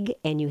egg,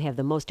 and you have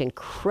the most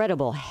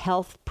incredible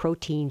health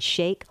protein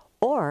shake.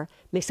 Or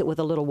mix it with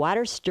a little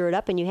water, stir it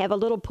up, and you have a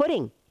little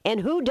pudding.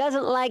 And who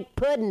doesn't like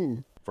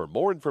pudding? For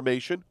more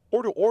information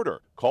or to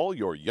order, call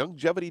your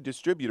Youngevity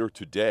distributor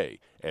today.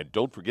 And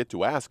don't forget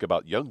to ask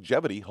about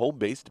Youngevity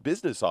home-based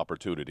business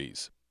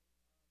opportunities.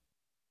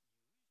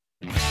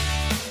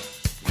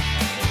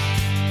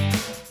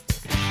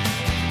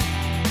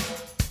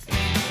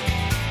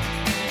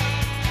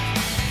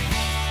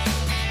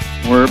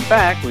 We're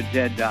back with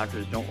Dead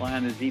Doctors Don't Lie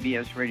on the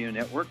ZBS Radio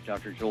Network.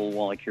 Dr. Joel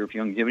Wallach here for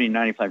Youngevity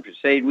 95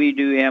 Crusade. We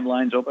do have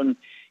lines open.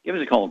 Give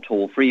us a call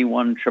toll-free,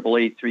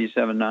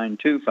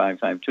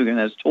 1-888-379-2552. Again,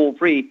 that's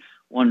toll-free,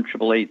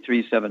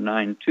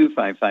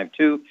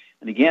 1-888-379-2552.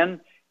 And again,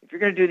 if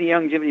you're going to do the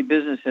Youngevity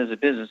business as a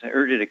business, I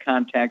urge you to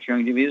contact your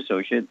Youngevity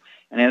associate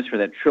and ask for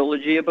that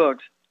trilogy of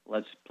books.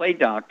 Let's Play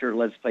Doctor,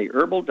 Let's Play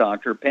Herbal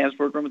Doctor,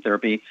 Passport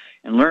Aromatherapy,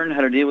 and learn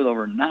how to deal with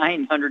over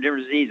 900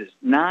 different diseases.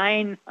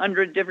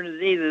 900 different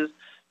diseases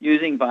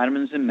using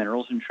vitamins and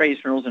minerals and trace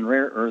minerals and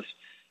rare earths,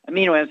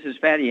 amino acids,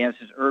 fatty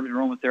acids, herbs, and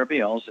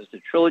aromatherapy. Also, it's the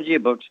trilogy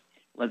of books.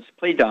 Let's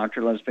Play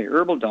Doctor, Let's Play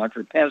Herbal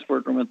Doctor,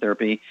 Passport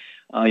Aromatherapy.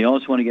 You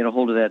also want to get a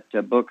hold of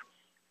that book,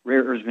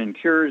 Rare Herbs and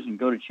Cures, and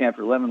go to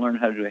Chapter 11, learn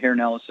how to do a hair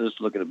analysis,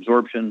 look at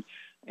absorption,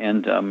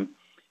 and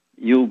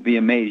you'll be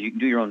amazed. You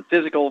can do your own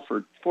physical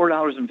for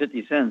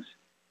 $4.50.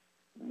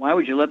 Why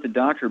would you let the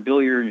doctor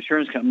bill your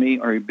insurance company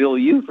or bill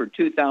you for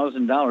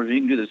 $2,000?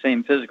 You can do the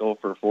same physical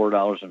for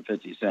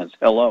 $4.50.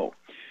 Hello.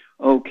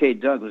 Okay,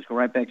 Doug, let's go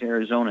right back to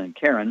Arizona and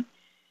Karen.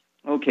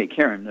 Okay,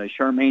 Karen,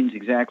 Charmaine's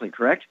exactly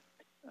correct.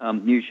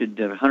 You should,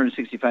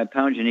 165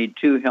 pounds, you need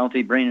 2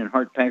 healthy brain and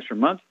heart packs per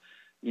month.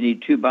 You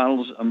need 2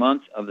 bottles a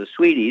month of the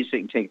Sweeties, so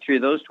you can take 3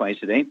 of those twice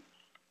a day.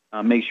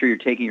 Make sure you're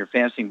taking your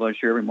fasting blood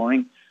sugar every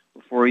morning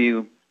before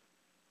you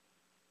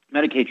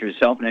medicate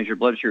yourself, and as your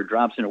blood sugar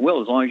drops, and it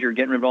will, as long as you're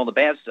getting rid of all the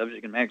bad stuff,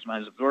 you can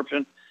maximize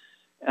absorption.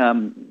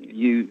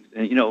 You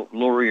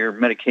lower your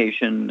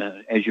medication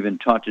as you've been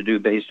taught to do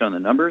based on the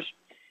numbers.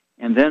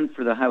 And then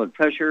for the high blood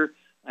pressure,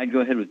 I'd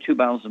go ahead with 2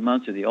 bottles a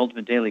month of the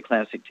Ultimate Daily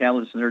Classic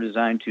tablets, and they're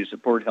designed to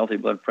support healthy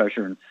blood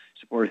pressure and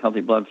support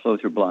healthy blood flow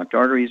through blocked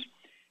arteries.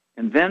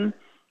 And then,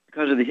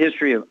 because of the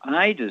history of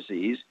eye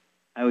disease,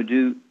 I would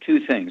do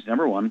 2 things.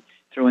 Number 1,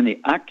 throw in the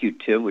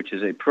Occutive, which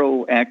is a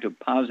proactive,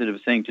 positive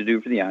thing to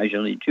do for the eyes.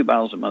 You'll need 2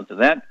 bottles a month of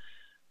that.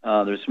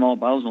 They're small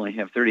bottles, only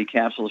have 30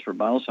 capsules per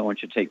bottle, so I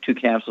want you to take 2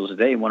 capsules a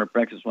day, 1 at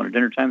breakfast, 1 at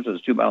dinner time, so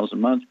it's 2 bottles a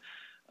month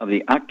of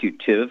the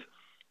Occutive.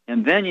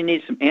 And then you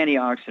need some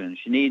antioxidants.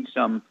 You need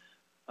some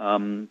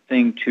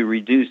thing to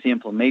reduce the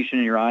inflammation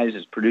in your eyes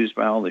that's produced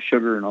by all the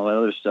sugar and all that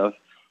other stuff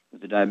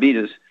with the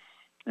diabetes.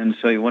 And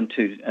so you want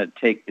to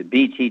take the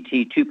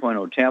BTT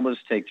 2.0 tablets,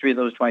 take 3 of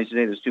those twice a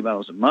day. There's 2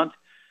 bottles a month.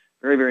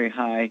 Very, very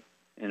high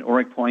in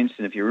auric points.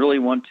 And if you really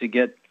want to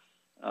get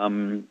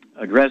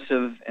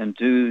aggressive and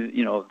do,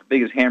 the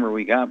biggest hammer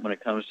we got when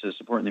it comes to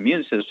supporting the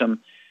immune system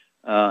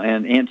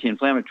and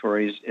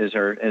anti-inflammatories is,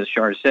 as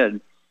Char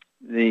said,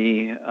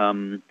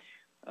 the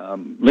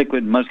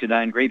liquid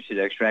muscadine grapeseed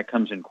extract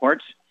comes in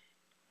quarts.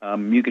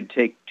 You could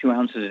take 2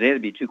 ounces a day.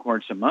 That'd be 2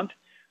 quarts a month.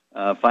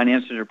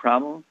 Finances are a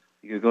problem.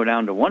 You could go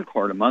down to 1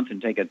 quart a month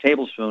and take a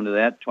tablespoon of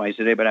that twice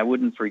a day. But I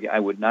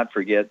would not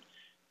forget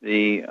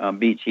the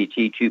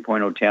BTT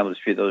 2.0 tablets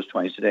for those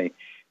twice a day.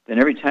 Then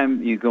every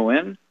time you go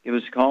in, give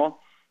us a call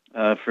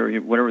for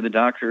whatever the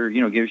doctor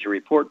gives you a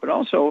report. But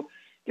also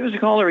give us a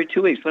call every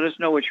 2 weeks. Let us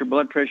know what your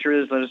blood pressure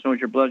is. Let us know what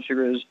your blood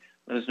sugar is.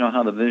 Let us know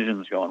how the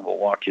vision's going. We'll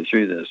walk you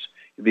through this.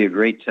 It'll be a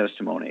great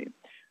testimony.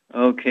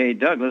 Okay,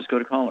 Doug, let's go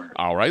to caller.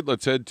 All right,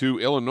 let's head to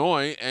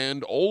Illinois.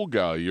 And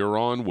Olga, you're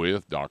on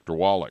with Dr.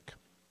 Wallach.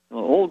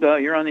 Well, Olga,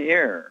 you're on the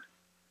air.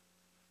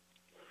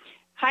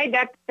 Hi,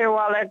 Dr.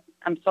 Wallach.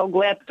 I'm so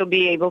glad to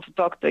be able to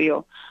talk to you.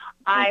 Okay.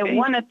 I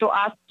wanted to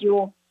ask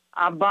you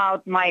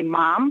about my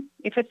mom,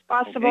 if it's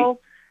possible.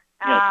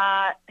 Okay.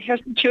 Yes. Her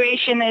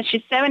situation is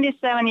she's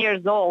 77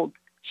 years old.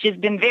 She's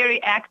been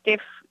very active,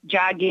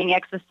 jogging,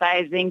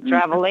 exercising,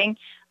 traveling.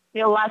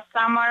 Till last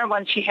summer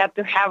when she had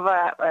to have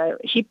a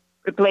hip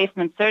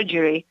replacement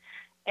surgery.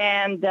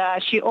 And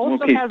she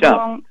also has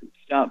long...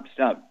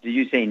 Stop. Did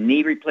you say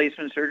knee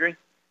replacement surgery?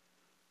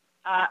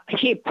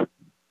 Hip.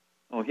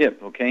 Oh,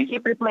 hip, okay.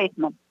 Hip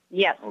replacement,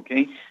 yes.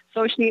 Okay.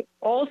 So she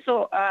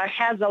also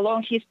has a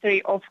long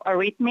history of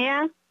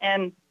arrhythmia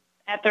and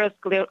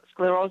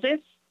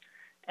atherosclerosis.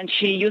 And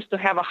she used to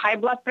have a high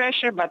blood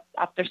pressure, but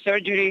after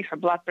surgery, her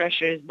blood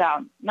pressure is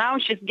down. Now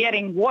she's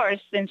getting worse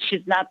since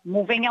she's not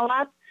moving a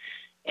lot.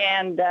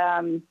 And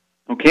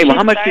okay, well,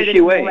 how much does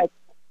she weigh?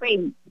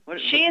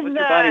 She's her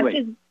body weight?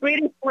 She's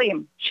pretty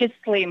slim. She's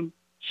slim.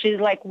 She's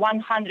like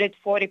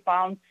 140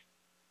 pounds,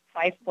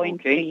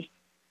 5.3.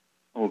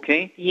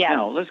 Okay. Yeah.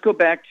 Now, let's go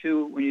back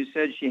to when you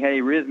said she had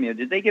arrhythmia.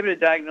 Did they give it a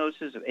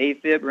diagnosis of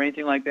AFib or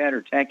anything like that,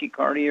 or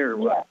tachycardia, or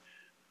what?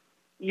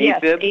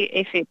 Yes, AFib?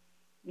 AFib.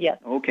 Yes.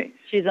 Okay.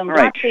 She's on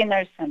blood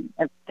thinners and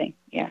everything.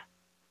 Yeah.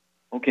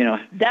 Okay. Now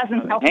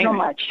doesn't help so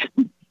much.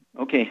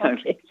 Okay.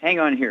 Hang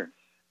on here.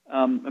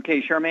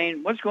 Okay,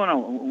 Charmaine, what's going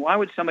on? Why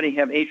would somebody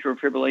have atrial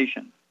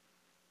fibrillation?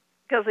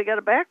 Because they got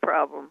a back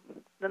problem.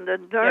 Then the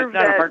nerve it's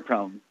not a heart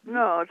problem.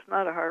 No, it's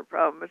not a heart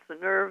problem. It's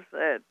the nerve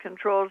that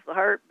controls the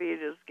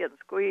heartbeat is getting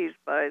squeezed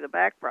by the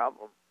back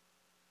problem.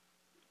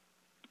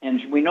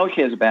 And we know she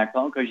has a back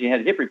problem because she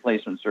had hip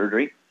replacement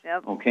surgery.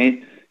 Yep.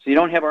 Okay, so you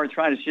don't have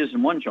arthritis just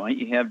in one joint.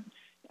 You have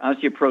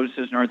osteoporosis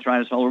and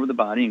arthritis all over the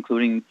body,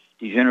 including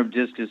degenerative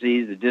disc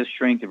disease, the disc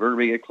shrink, the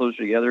vertebrae get closer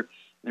together.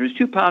 There's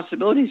 2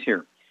 possibilities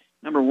here.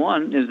 Number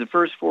 1 is the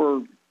first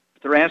 4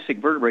 thoracic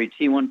vertebrae,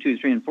 T1, 2,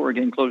 3, and 4,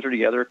 getting closer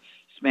together,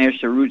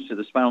 smash the roots of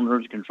the spinal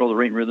nerves, control the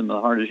rate and rhythm of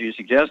the heart, as you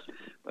suggest.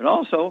 But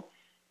also,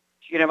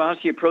 you can have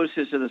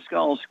osteoporosis of the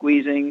skull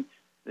squeezing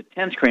the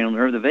 10th cranial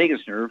nerve, the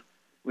vagus nerve,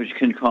 which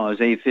can cause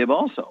AFib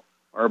also,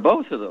 or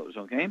both of those,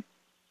 okay?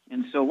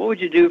 And so what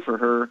would you do for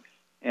her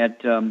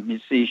at,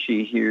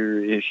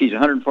 she's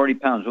 140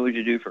 pounds. What would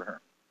you do for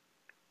her?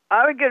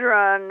 I would get her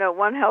on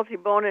 1 healthy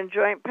bone and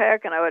joint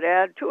pack, and I would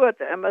add to it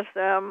the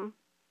MSM,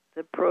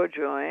 the Pro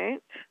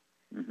Joint,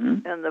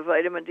 and the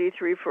vitamin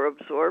D3 for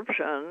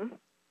absorption.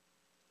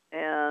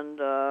 And,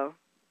 of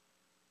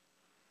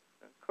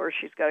course,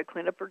 she's got to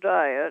clean up her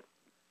diet.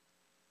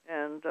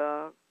 And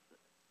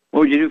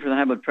What would you do for the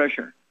high blood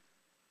pressure?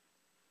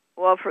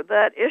 Well, for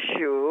that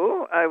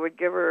issue, I would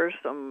give her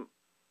some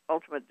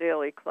Ultimate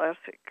Daily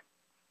Classic.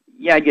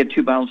 Yeah, I'd get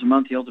 2 bottles a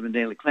month, the Ultimate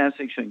Daily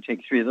Classic. So I can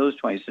take 3 of those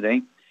twice a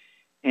day.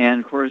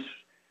 And, of course,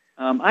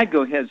 I'd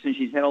go ahead, since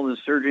she's had all this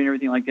surgery and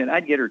everything like that,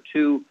 I'd get her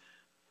 2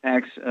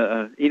 packs,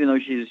 even though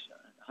she's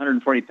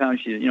 140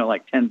 pounds, she's,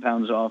 like 10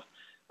 pounds off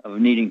of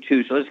needing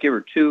 2. So let's give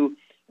her 2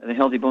 of the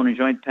Healthy Bone and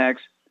Joint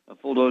packs, a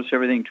full dose of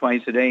everything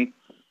twice a day.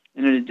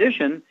 And in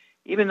addition,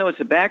 even though it's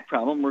a back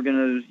problem, we're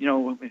going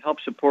to, help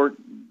support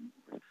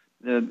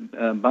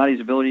the body's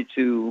ability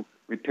to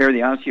repair the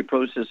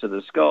osteoporosis of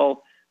the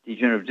skull,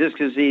 degenerative disc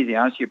disease, the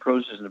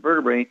osteoporosis in the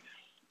vertebrae.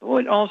 But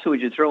what also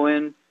would you throw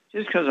in,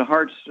 just because the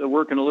heart's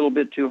working a little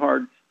bit too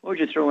hard, what would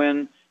you throw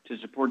in to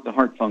support the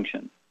heart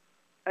function?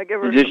 I give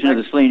her in addition to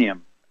the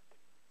selenium.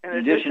 In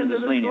addition to the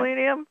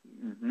selenium?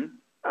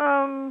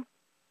 Mm-hmm.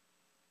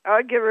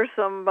 I'd give her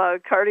some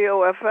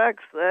Cardio FX.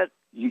 That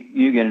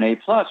you get an A+.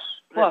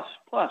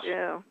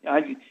 Yeah.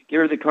 I'd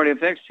give her the Cardio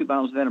FX, 2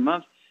 bottles of that a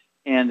month,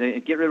 and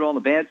get rid of all the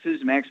bad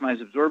foods,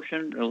 maximize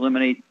absorption,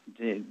 eliminate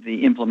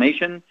the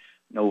inflammation.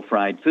 No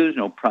fried foods,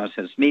 no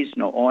processed meats,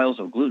 no oils,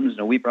 no glutens,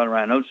 no wheat, brown,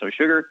 rye, oats, no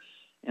sugar.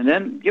 And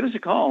then give us a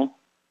call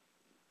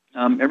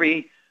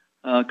every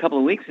couple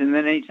of weeks, and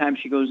then anytime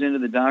she goes into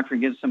the doctor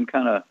and gets some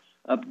kind of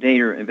update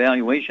or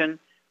evaluation.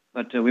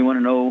 But we want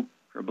to know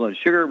her blood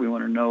sugar. We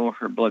want to know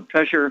her blood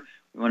pressure.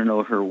 We want to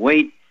know her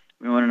weight.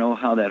 We want to know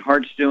how that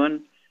heart's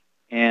doing.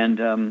 And,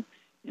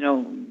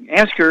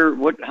 ask her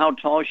how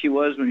tall she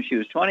was when she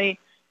was 20,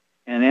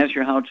 and ask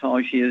her how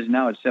tall she is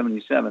now at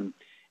 77. And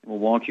we'll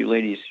walk you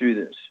ladies through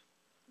this.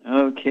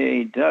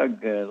 Okay,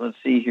 Doug, let's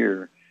see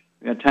here.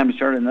 We got time to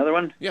start another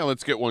one? Yeah,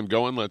 let's get one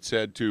going. Let's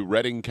head to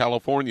Redding,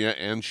 California.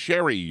 And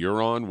Sherry,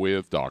 you're on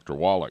with Dr.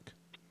 Wallach.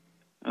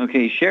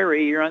 Okay,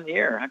 Sherry, you're on the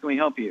air. How can we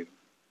help you?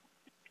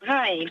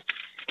 Hi.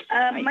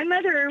 My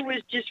mother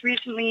was just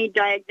recently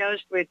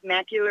diagnosed with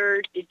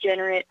macular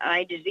degenerate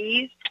eye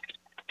disease,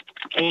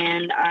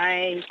 and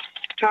I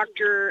talked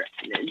to her.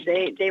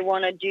 They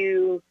want to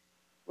do,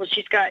 well,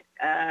 she's got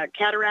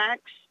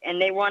cataracts,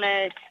 and they want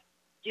to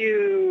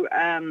do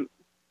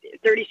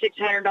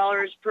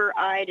 $3,600 per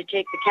eye to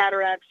take the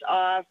cataracts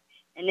off,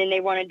 and then they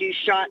want to do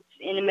shots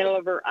in the middle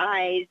of her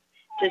eyes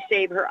to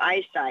save her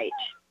eyesight,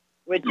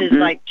 which is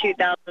like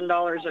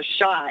 $2,000 a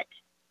shot.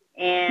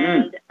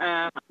 And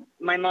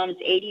my mom's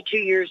 82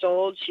 years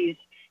old. She's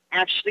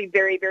actually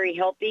very, very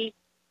healthy.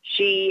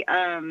 She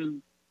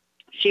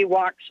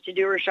walks to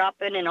do her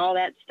shopping and all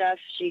that stuff.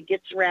 She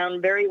gets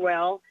around very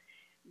well,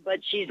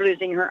 but she's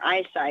losing her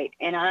eyesight.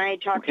 And I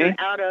talked her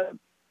out of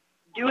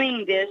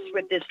doing this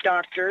with this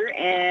doctor,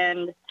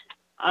 and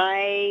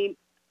my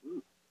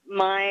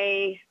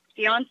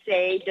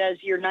fiance does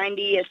your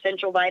 90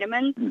 essential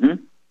vitamins,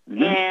 and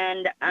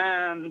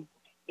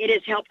it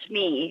has helped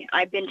me.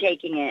 I've been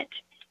taking it,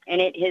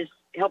 and it has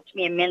helped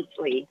me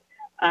immensely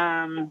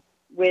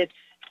with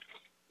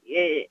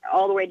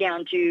all the way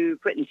down to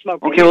quitting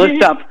smoking. Okay, well, let's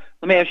stop.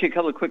 Let me ask you a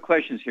couple of quick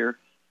questions here,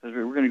 because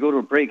we're going to go to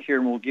a break here,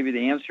 and we'll give you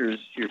the answers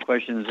to your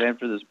questions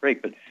after this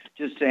break. But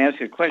just to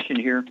ask a question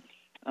here,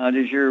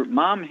 does your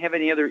mom have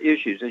any other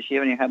issues? Does she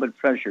have any high blood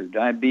pressure,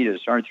 diabetes,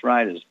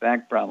 arthritis,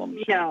 back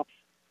problems? No,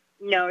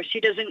 she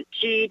doesn't.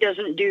 She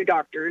doesn't do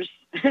doctors.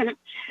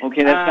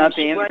 Okay, that's not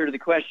the answer to the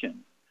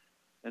question.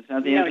 That's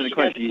not the answer to the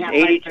question. She's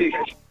 82.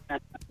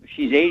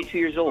 She's 82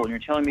 years old, and you're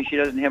telling me she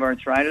doesn't have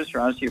arthritis or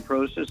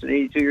osteoporosis at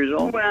 82 years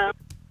old? Well,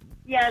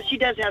 yeah, she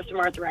does have some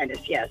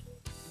arthritis, yes.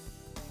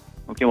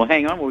 Okay, well,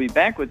 hang on. We'll be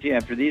back with you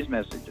after these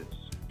messages.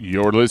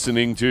 You're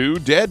listening to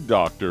Dead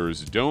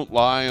Doctors Don't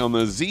Lie on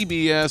the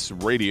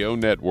ZBS Radio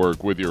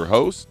Network with your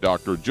host,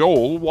 Dr.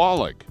 Joel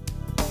Wallach.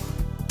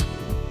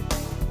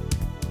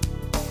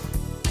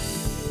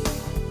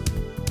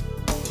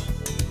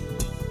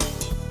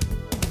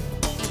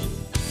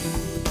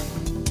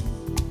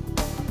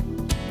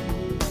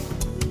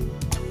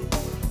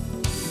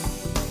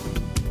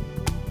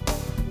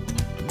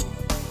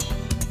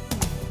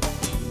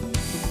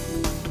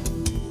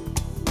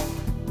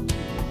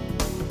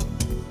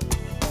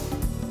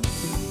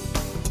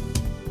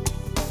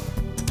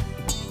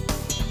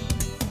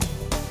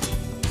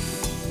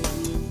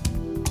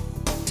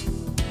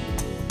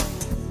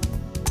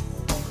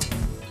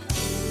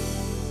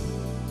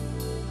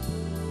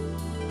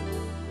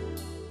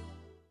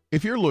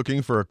 If you're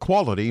looking for a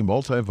quality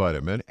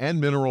multivitamin and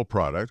mineral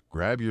product,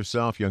 grab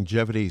yourself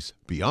Youngevity's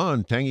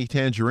Beyond Tangy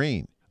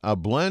Tangerine, a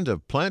blend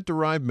of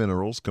plant-derived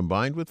minerals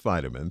combined with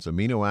vitamins,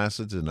 amino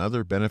acids, and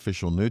other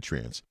beneficial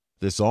nutrients.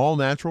 This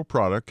all-natural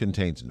product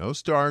contains no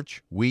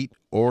starch, wheat,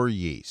 or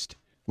yeast,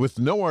 with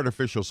no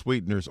artificial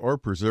sweeteners or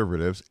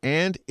preservatives,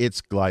 and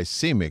it's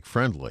glycemic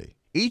friendly.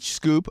 Each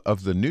scoop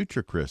of the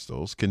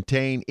NutriCrystals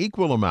contain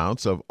equal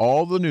amounts of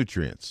all the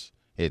nutrients.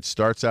 It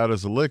starts out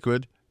as a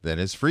liquid, then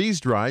is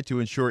freeze-dried to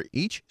ensure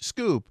each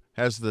scoop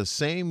has the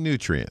same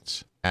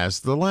nutrients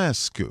as the last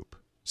scoop.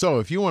 So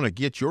if you want to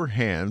get your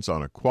hands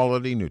on a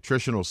quality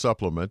nutritional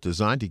supplement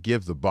designed to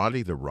give the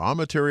body the raw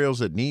materials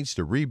it needs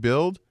to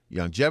rebuild,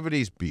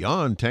 Youngevity's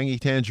Beyond Tangy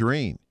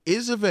Tangerine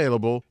is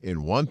available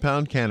in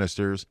 1-pound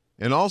canisters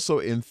and also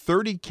in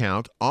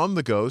 30-count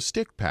on-the-go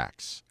stick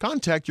packs.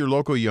 Contact your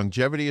local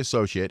Youngevity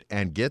associate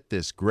and get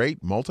this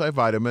great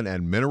multivitamin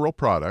and mineral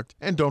product.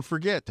 And don't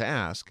forget to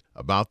ask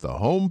about the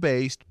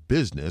home-based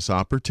business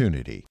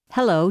opportunity.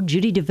 Hello,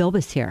 Judy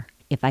DeVilbus here.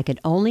 If I could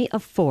only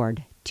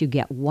afford to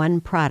get one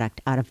product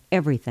out of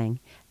everything,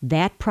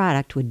 that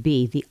product would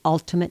be the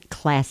Ultimate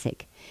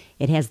Classic.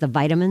 It has the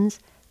vitamins,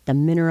 the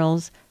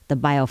minerals, the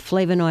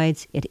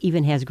bioflavonoids. It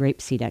even has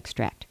grapeseed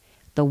extract.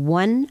 The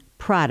one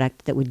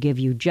product that would give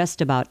you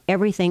just about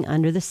everything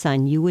under the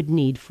sun you would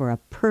need for a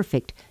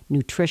perfect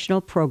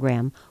nutritional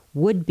program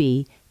would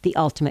be the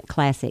Ultimate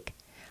Classic.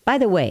 By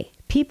the way,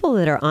 people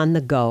that are on the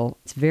go,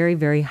 it's very,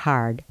 very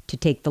hard to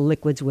take the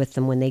liquids with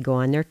them when they go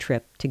on their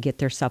trip to get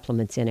their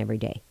supplements in every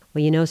day.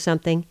 Well, you know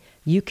something?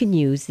 You can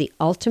use the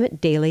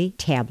Ultimate Daily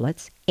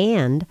tablets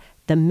and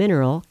the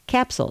mineral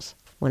capsules.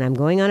 When I'm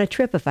going on a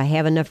trip, if I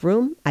have enough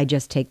room, I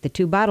just take the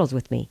 2 bottles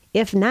with me.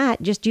 If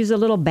not, just use a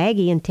little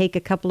baggie and take a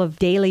couple of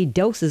daily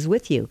doses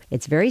with you.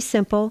 It's very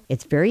simple.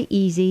 It's very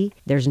easy.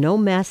 There's no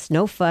mess,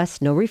 no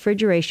fuss, no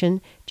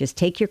refrigeration. Just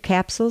take your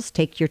capsules,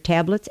 take your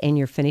tablets, and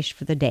you're finished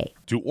for the day.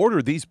 To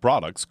order these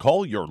products,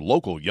 call your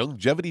local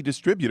Youngevity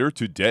distributor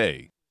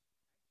today.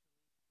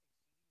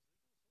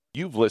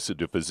 You've listened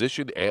to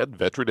physician and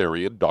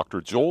veterinarian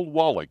Dr. Joel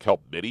Wallach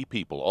help many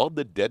people on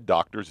the Dead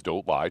Doctors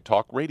Don't Lie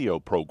talk radio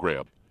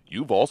program.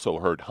 You've also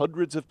heard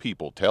hundreds of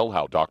people tell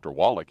how Dr.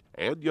 Wallach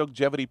and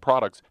Youngevity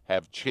products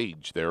have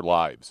changed their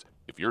lives.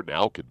 If you're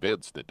now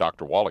convinced that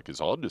Dr. Wallach is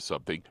onto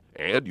something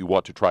and you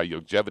want to try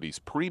Youngevity's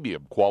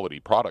premium quality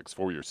products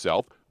for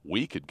yourself,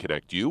 we can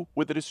connect you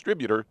with a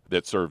distributor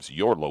that serves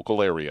your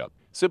local area.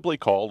 Simply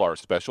call our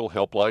special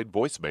helpline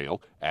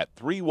voicemail at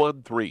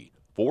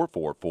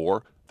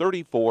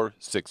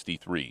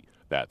 313-444-3463.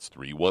 That's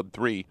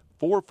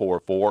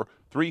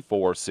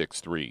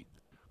 313-444-3463.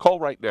 Call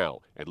right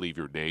now and leave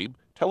your name,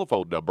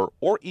 telephone number,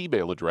 or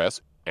email address,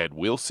 and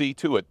we'll see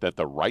to it that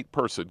the right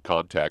person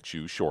contacts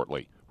you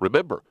shortly.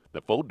 Remember,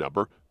 the phone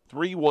number,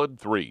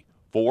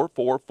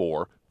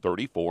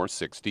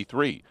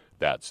 313-444-3463.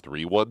 That's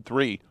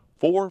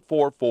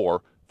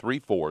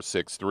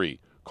 313-444-3463.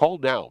 Call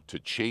now to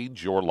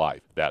change your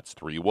life. That's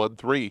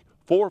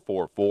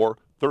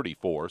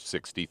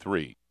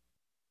 313-444-3463.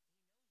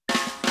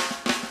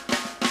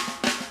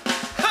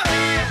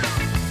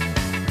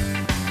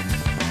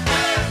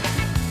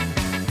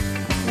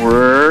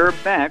 We're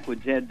back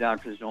with Dead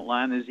Doctors Don't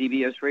Lie on the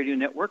ZBS Radio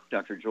Network.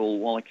 Dr. Joel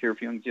Wallach here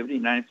for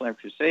Youngevity, 95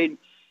 Crusade.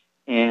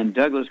 And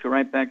Doug, let's go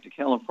right back to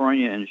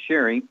California and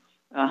Sherry.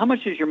 How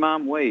much does your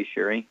mom weigh,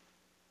 Sherry?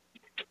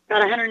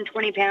 About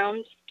 120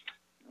 pounds.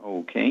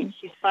 Okay.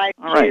 She's 5'2".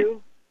 All right.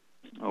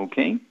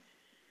 Okay.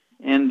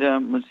 And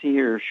let's see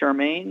here.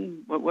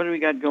 Charmaine, what do we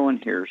got going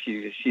here?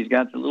 She's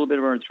got a little bit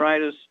of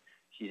arthritis.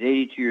 She's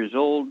 82 years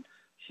old.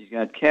 She's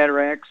got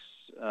cataracts.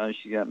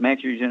 She's got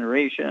macular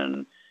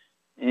degeneration.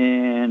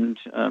 And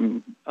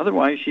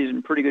otherwise, she's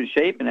in pretty good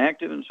shape and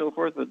active and so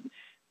forth, but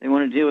they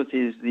want to deal with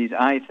these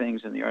eye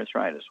things and the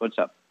arthritis. What's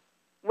up?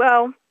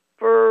 Well,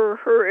 for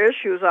her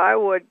issues, I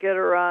would get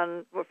her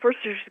on, well, first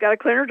she's got to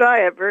clean her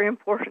diet, very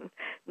important.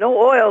 No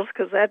oils,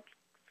 because that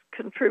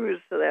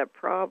contributes to that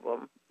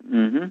problem.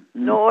 Mm-hmm.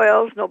 Mm-hmm. No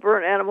oils, no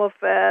burnt animal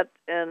fat,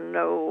 and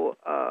no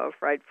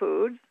fried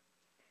foods.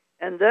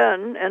 And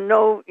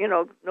no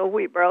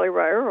wheat, barley,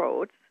 rye, or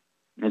oats.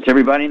 It's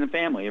everybody in the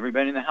family,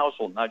 everybody in the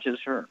household, not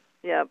just her.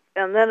 Yeah,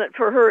 and then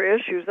for her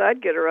issues,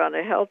 I'd get her on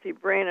a healthy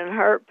brain and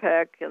heart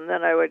pack, and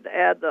then I would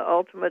add the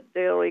Ultimate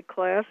Daily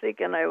Classic,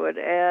 and I would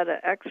add an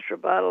extra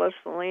bottle of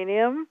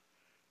selenium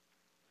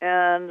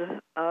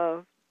and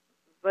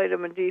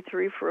vitamin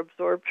D3 for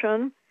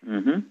absorption.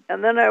 Mm-hmm.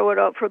 And then I would,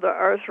 for the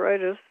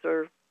arthritis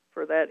or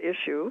for that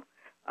issue,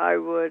 I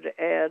would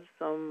add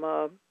some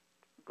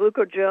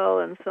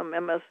glucogel and some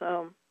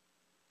MSM.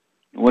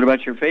 What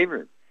about your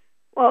favorite?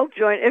 Well,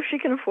 Joint, if she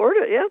can afford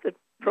it, yeah, the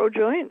Pro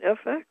Joint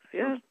FX,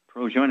 yeah.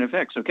 Pro Joint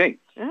FX, okay.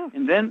 Yeah.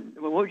 And then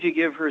what would you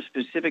give her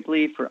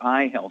specifically for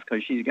eye health?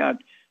 Because she's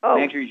got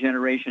macular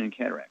degeneration and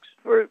cataracts.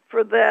 For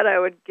that, I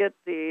would get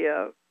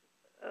the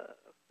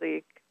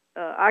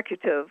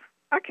Occutive.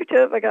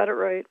 Occutive, I got it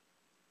right.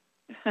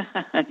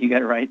 You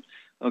got it right.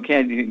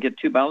 Okay, you can get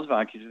 2 bottles of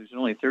Occutive. There's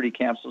only 30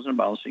 capsules in a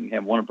bottle, so you can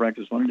have one at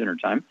breakfast, one at dinner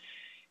time.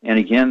 And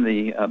again,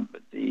 the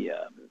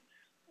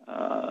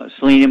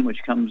selenium,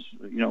 which comes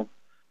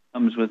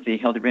with the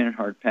Healthy Brain and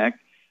Heart Pack.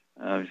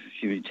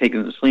 She would take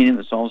the selenium.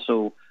 It's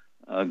also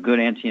a good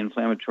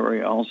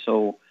anti-inflammatory.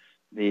 Also,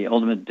 the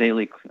Ultimate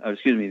Daily,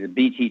 the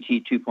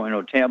BTT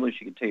 2.0 tablets.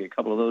 You can take a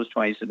couple of those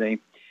twice a day.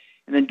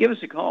 And then give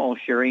us a call,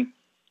 Sherry,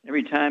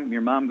 every time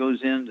your mom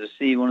goes in to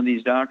see one of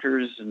these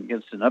doctors and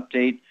gets an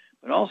update.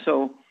 But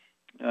also,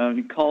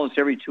 call us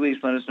every 2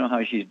 weeks, let us know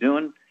how she's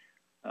doing.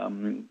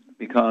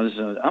 Because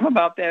I'm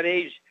about that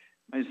age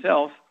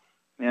myself.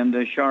 And,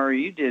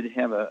 Shari, you did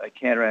have a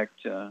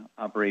cataract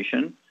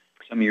operation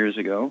some years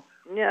ago.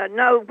 Yeah,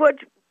 now what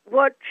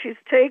she's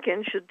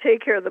taken should take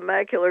care of the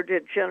macular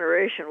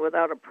degeneration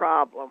without a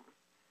problem.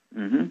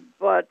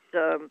 but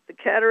the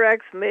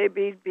cataracts may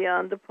be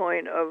beyond the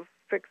point of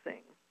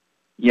fixing.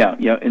 Yeah.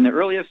 In the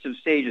earliest of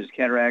stages,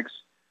 cataracts,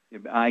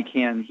 I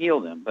can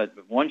heal them. But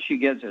once you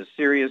get to a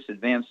serious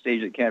advanced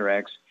stage of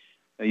cataracts,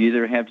 you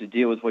either have to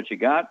deal with what you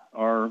got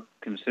or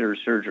consider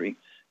surgery.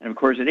 And, of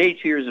course, at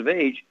 82 years of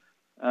age,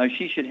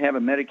 she should have a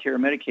Medicare or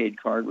Medicaid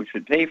card, which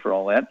would pay for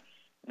all that.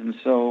 And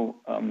so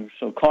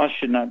cost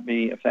should not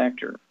be a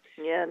factor.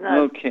 Yeah,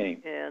 not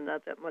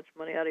that much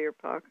money out of your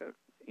pocket.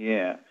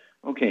 Yeah.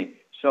 Okay.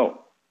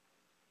 So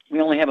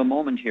we only have a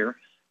moment here,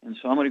 and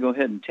so I'm going to go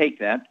ahead and take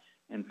that.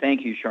 And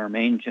thank you,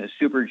 Charmaine.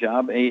 Super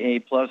job.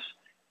 A+,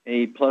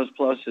 A++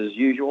 as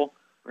usual.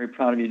 Very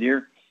proud of you,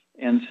 dear.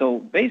 And so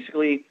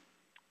basically,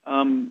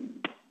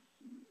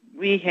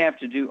 we have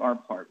to do our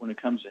part when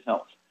it comes to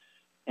health.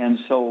 And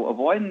so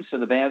avoidance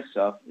of the bad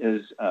stuff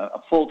is a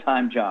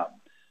full-time job.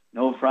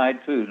 No fried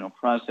food, no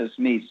processed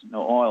meats,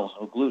 no oils,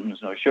 no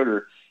glutens, no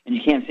sugar. And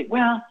you can't say,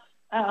 well,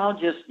 I'll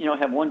just,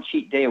 have one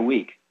cheat day a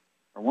week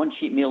or one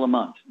cheat meal a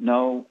month.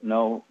 No.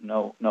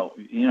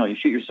 You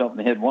shoot yourself in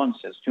the head once,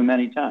 that's too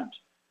many times,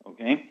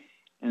 okay?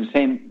 And the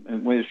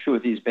same way is true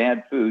with these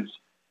bad foods.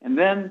 And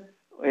then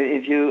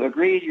if you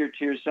agree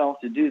to yourself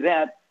to do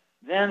that,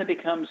 then it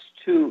becomes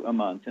 2 a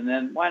month. And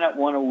then why not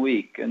 1 a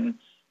week? And,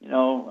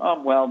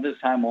 this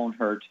time won't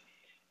hurt.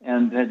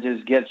 And that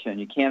just gets you. And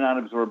you cannot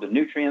absorb the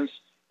nutrients.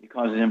 It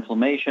causes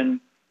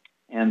inflammation.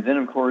 And then,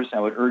 of course, I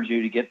would urge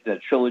you to get the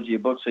trilogy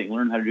of books so you can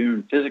learn how to do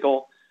it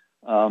physical.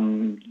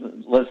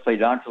 Let's Play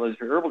Doctor, Let's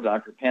Play Herbal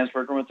Doctor, Past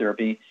Work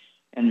Aromatherapy.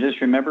 And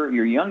just remember,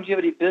 your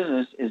longevity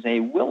business is a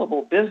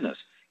willable business.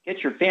 Get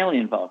your family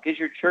involved. Get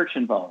your church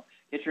involved.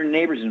 Get your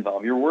neighbors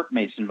involved, your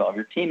workmates involved,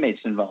 your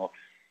teammates involved.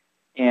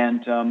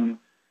 And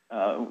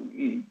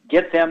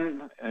get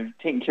them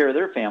taking care of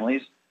their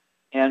families.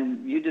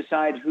 And you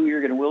decide who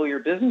you're going to will your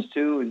business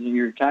to.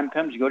 Your time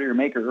comes, you go to your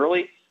maker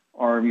early,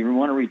 or you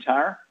want to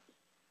retire.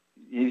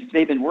 If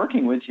they've been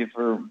working with you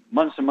for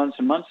months and months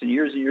and months and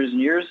years and years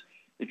and years,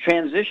 the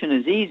transition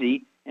is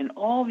easy, and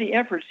all the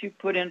efforts you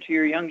put into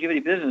your longevity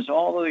business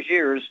all those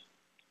years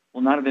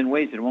will not have been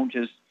wasted. It won't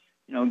just,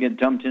 get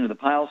dumped into the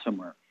pile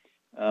somewhere.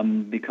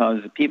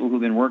 Because the people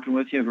who've been working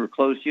with you, who are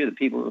close to you, the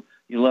people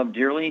you love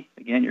dearly,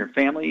 again, your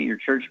family, your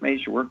church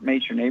mates, your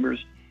workmates, your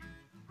neighbors,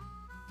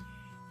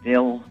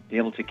 they'll be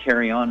able to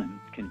carry on and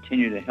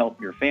continue to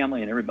help your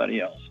family and everybody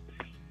else.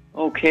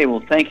 Okay,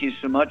 well, thank you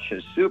so much.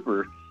 A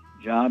super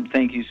job.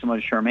 Thank you so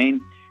much,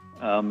 Charmaine.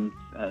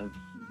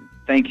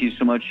 Thank you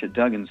so much,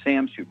 Doug and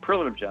Sam.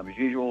 Superlative job as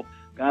usual.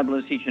 God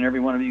bless each and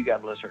every one of you.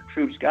 God bless our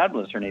troops. God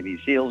bless our Navy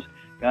SEALs.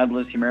 God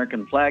bless the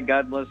American flag.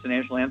 God bless the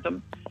national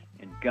anthem.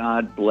 And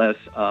God bless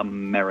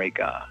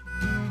America.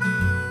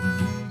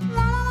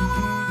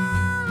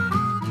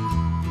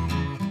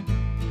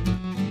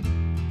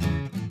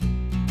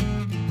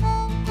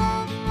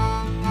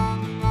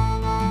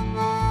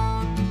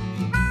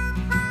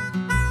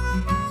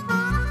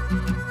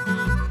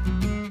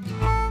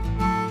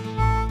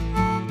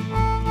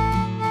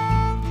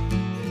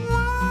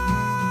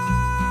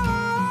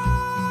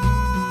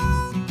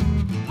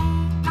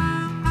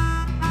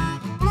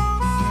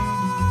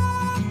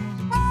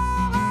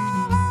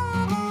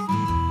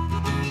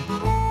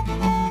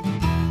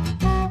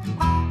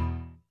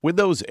 When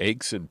those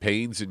aches and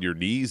pains in your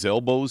knees,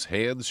 elbows,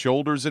 hands,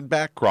 shoulders, and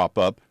back crop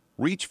up,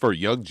 reach for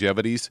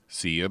Youngevity's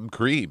CM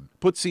Cream.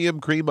 Put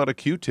CM Cream on a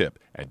Q-tip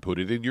and put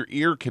it in your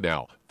ear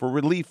canal for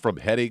relief from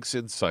headaches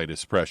and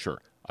sinus pressure.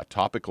 A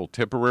topical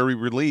temporary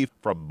relief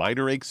from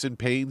minor aches and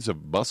pains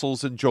of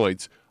muscles and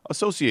joints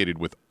associated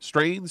with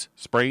strains,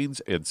 sprains,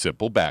 and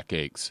simple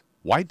backaches.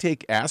 Why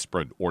take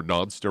aspirin or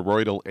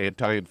non-steroidal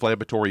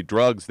anti-inflammatory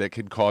drugs that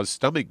can cause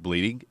stomach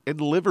bleeding and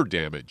liver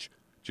damage?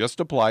 Just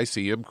apply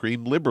CM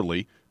Cream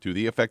liberally to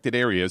the affected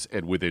areas,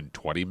 and within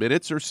 20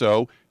 minutes or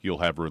so, you'll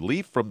have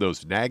relief from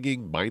those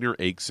nagging minor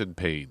aches and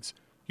pains.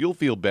 You'll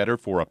feel better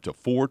for up to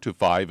 4 to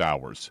 5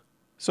 hours.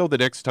 So the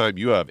next time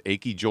you have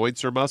achy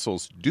joints or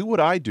muscles, do what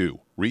I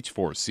do. Reach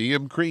for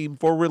CM Cream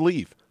for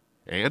relief.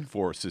 And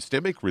for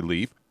systemic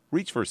relief,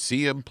 reach for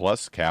CM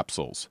Plus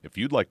capsules. If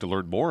you'd like to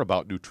learn more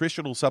about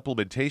nutritional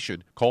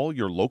supplementation, call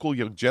your local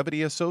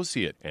Youngevity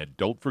associate, and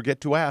don't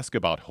forget to ask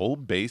about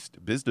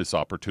home-based business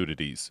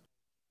opportunities.